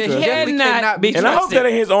cannot be He trusted. cannot be And trusted. I hope that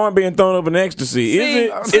ain't his arm being thrown up in ecstasy. Is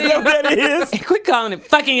it? Is that what that is? Quit calling it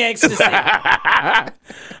fucking ecstasy.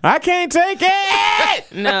 I can't take it.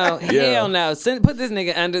 No, Yeah. hell no. Put this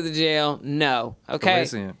nigga under the jail. No. Okay?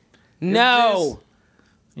 Listen, No.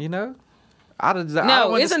 you know, I don't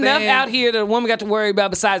No, it's enough understand- out here that a woman got to worry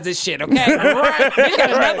about besides this shit, okay? Right. They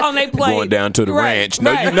got enough on their plate. Going down to the Right, ranch.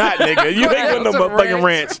 No, right. you not, nigga. You ain't going no To the motherfucking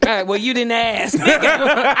ranch. All right, well, you didn't ask. Nigga,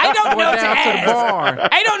 I don't know Going to down to the ask. barn.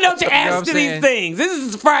 I don't know to what ask I'm to these saying? things. This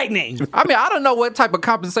is frightening. I mean, I don't know what type of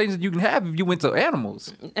compensation you can have if you went to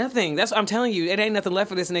animals. Nothing. That's what I'm telling you. It ain't nothing left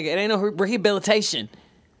for this nigga. It ain't no rehabilitation.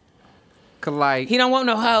 Cause like, He don't want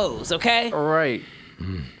no hoes, okay? right.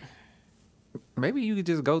 Maybe you could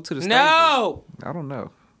just go to the stable. No. I don't know.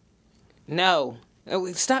 No.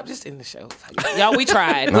 Stop just in the show. Y'all, we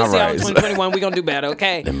tried. We'll All see how right. in 2021 we going to do better,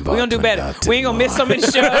 okay? Them we going to do better. bartender We ain't going to miss so many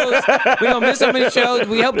shows. We going to miss so many shows.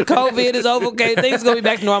 We hope the COVID is over, okay? Things going to be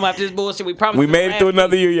back to normal after this bullshit. We promise. We made it through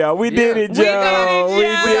another year, y'all. We did it, We did it, Joe. We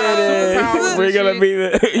Joe. did it. Superpowers We're and gonna shit.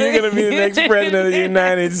 be you're gonna be the next president of the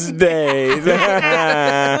United States.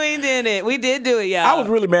 We did it. We did do it, y'all. I was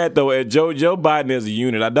really mad though at Joe Biden as a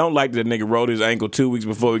unit. I don't like that nigga rolled his ankle 2 weeks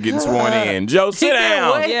before we getting sworn in. Joe, sit did down.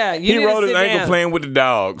 what? Yeah, you he need to rolled his sit ankle down. playing playing with the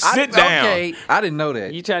dogs. Sit down. Okay, I didn't know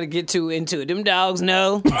that. You try to get too into it. Them dogs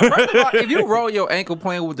know. First of all, if you roll your ankle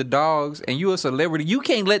playing with the dogs and you a celebrity, you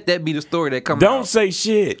can't let that be the story that comes out. Don't say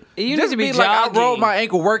shit. You Just need to be be like, jogging. I rolled my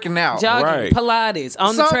ankle working out. Jogging, Right. Pilates,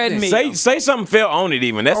 on the Something. treadmill. Say something fell on it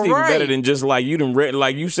even. That's even Right. better than just like you done read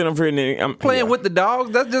like you sit up here and then I'm Playing with the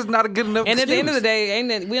dogs, that's just not a good enough And at the end of the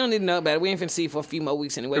excuse. day, we don't need to know about it. We ain't finna see for a few more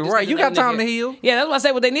weeks anyway. Just Right, you let got that time nigga- to heal. Yeah, that's why I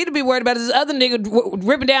say what they need to be worried about is this other nigga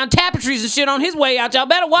ripping down tapestries and shit on his way out. Y'all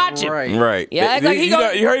better watch him. Right. Right. Yeah, act like he you,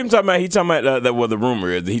 gonna- you heard him talking about that. What the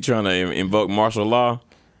rumor is that he trying to invoke martial law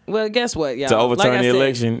Well, guess what, y'all? to overturn Like I the said,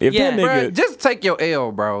 election. If yeah. that nigga, Bruh, just take your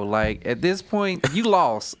L, bro. Like, at this point, you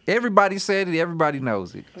lost. Everybody said it. Everybody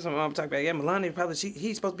knows it. That's what I'm talking about. Yeah, Melania probably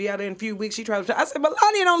he's supposed to be out there in a few weeks. She tried to. I said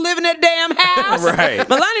Melania don't live in that damn house. Right.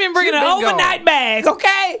 Melania been bringing She an been overnight gone. bag.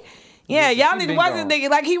 Okay. Yeah, y'all she need to been watch gone. this nigga.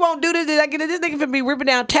 Like he won't do this. Like this nigga finna be ripping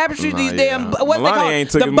down tapestries. These damn what's they Melania called? ain't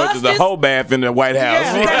took The as much as the busters? whole bath in the White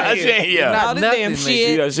House. Yeah, right. yeah. All this Nothing, damn man.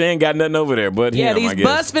 shit. She ain't got nothing over there, but Yeah, him, these I guess.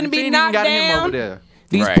 busts finna She be ain't even knocked got him over down. there.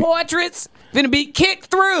 These Right. portraits finna be kicked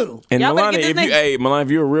through. And Y'all better Melania, get this nigga. Melania,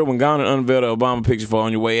 if you're a real one, go on and unveil the Obama picture for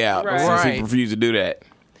on your way out. Right. Since Right. he refused to do that.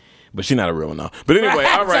 But she's not a real one, though. But anyway,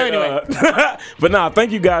 Right. all right. So anyway. But nah,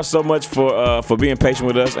 thank you guys so much for being patient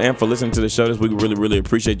with us and for listening to the show this week. We really, really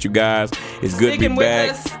appreciate you guys. It's good to Sticking be with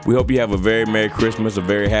back. us. We hope you have a very Merry Christmas, a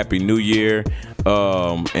very Happy New Year.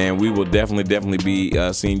 And we will definitely be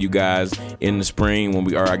seeing you guys in the spring when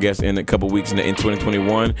we are, I guess, in a couple weeks in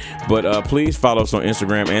 2021. But please follow us on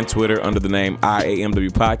Instagram and Twitter under the name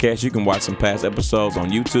IAMW Podcast. You can watch some past episodes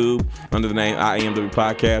on YouTube under the name IAMW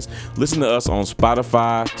Podcast. Listen to us on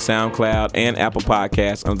Spotify, SoundCloud, and Apple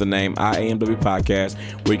Podcasts under the name IAMW Podcast,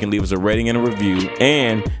 where you can leave us a rating and a review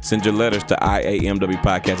and send your letters to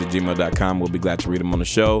IAMWpodcast@gmail.com. We'll be glad to read them on the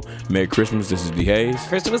show. Merry Christmas. This is D. Hayes.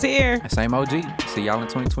 Krista was here. Same OG. See y'all in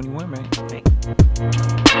 2021, man.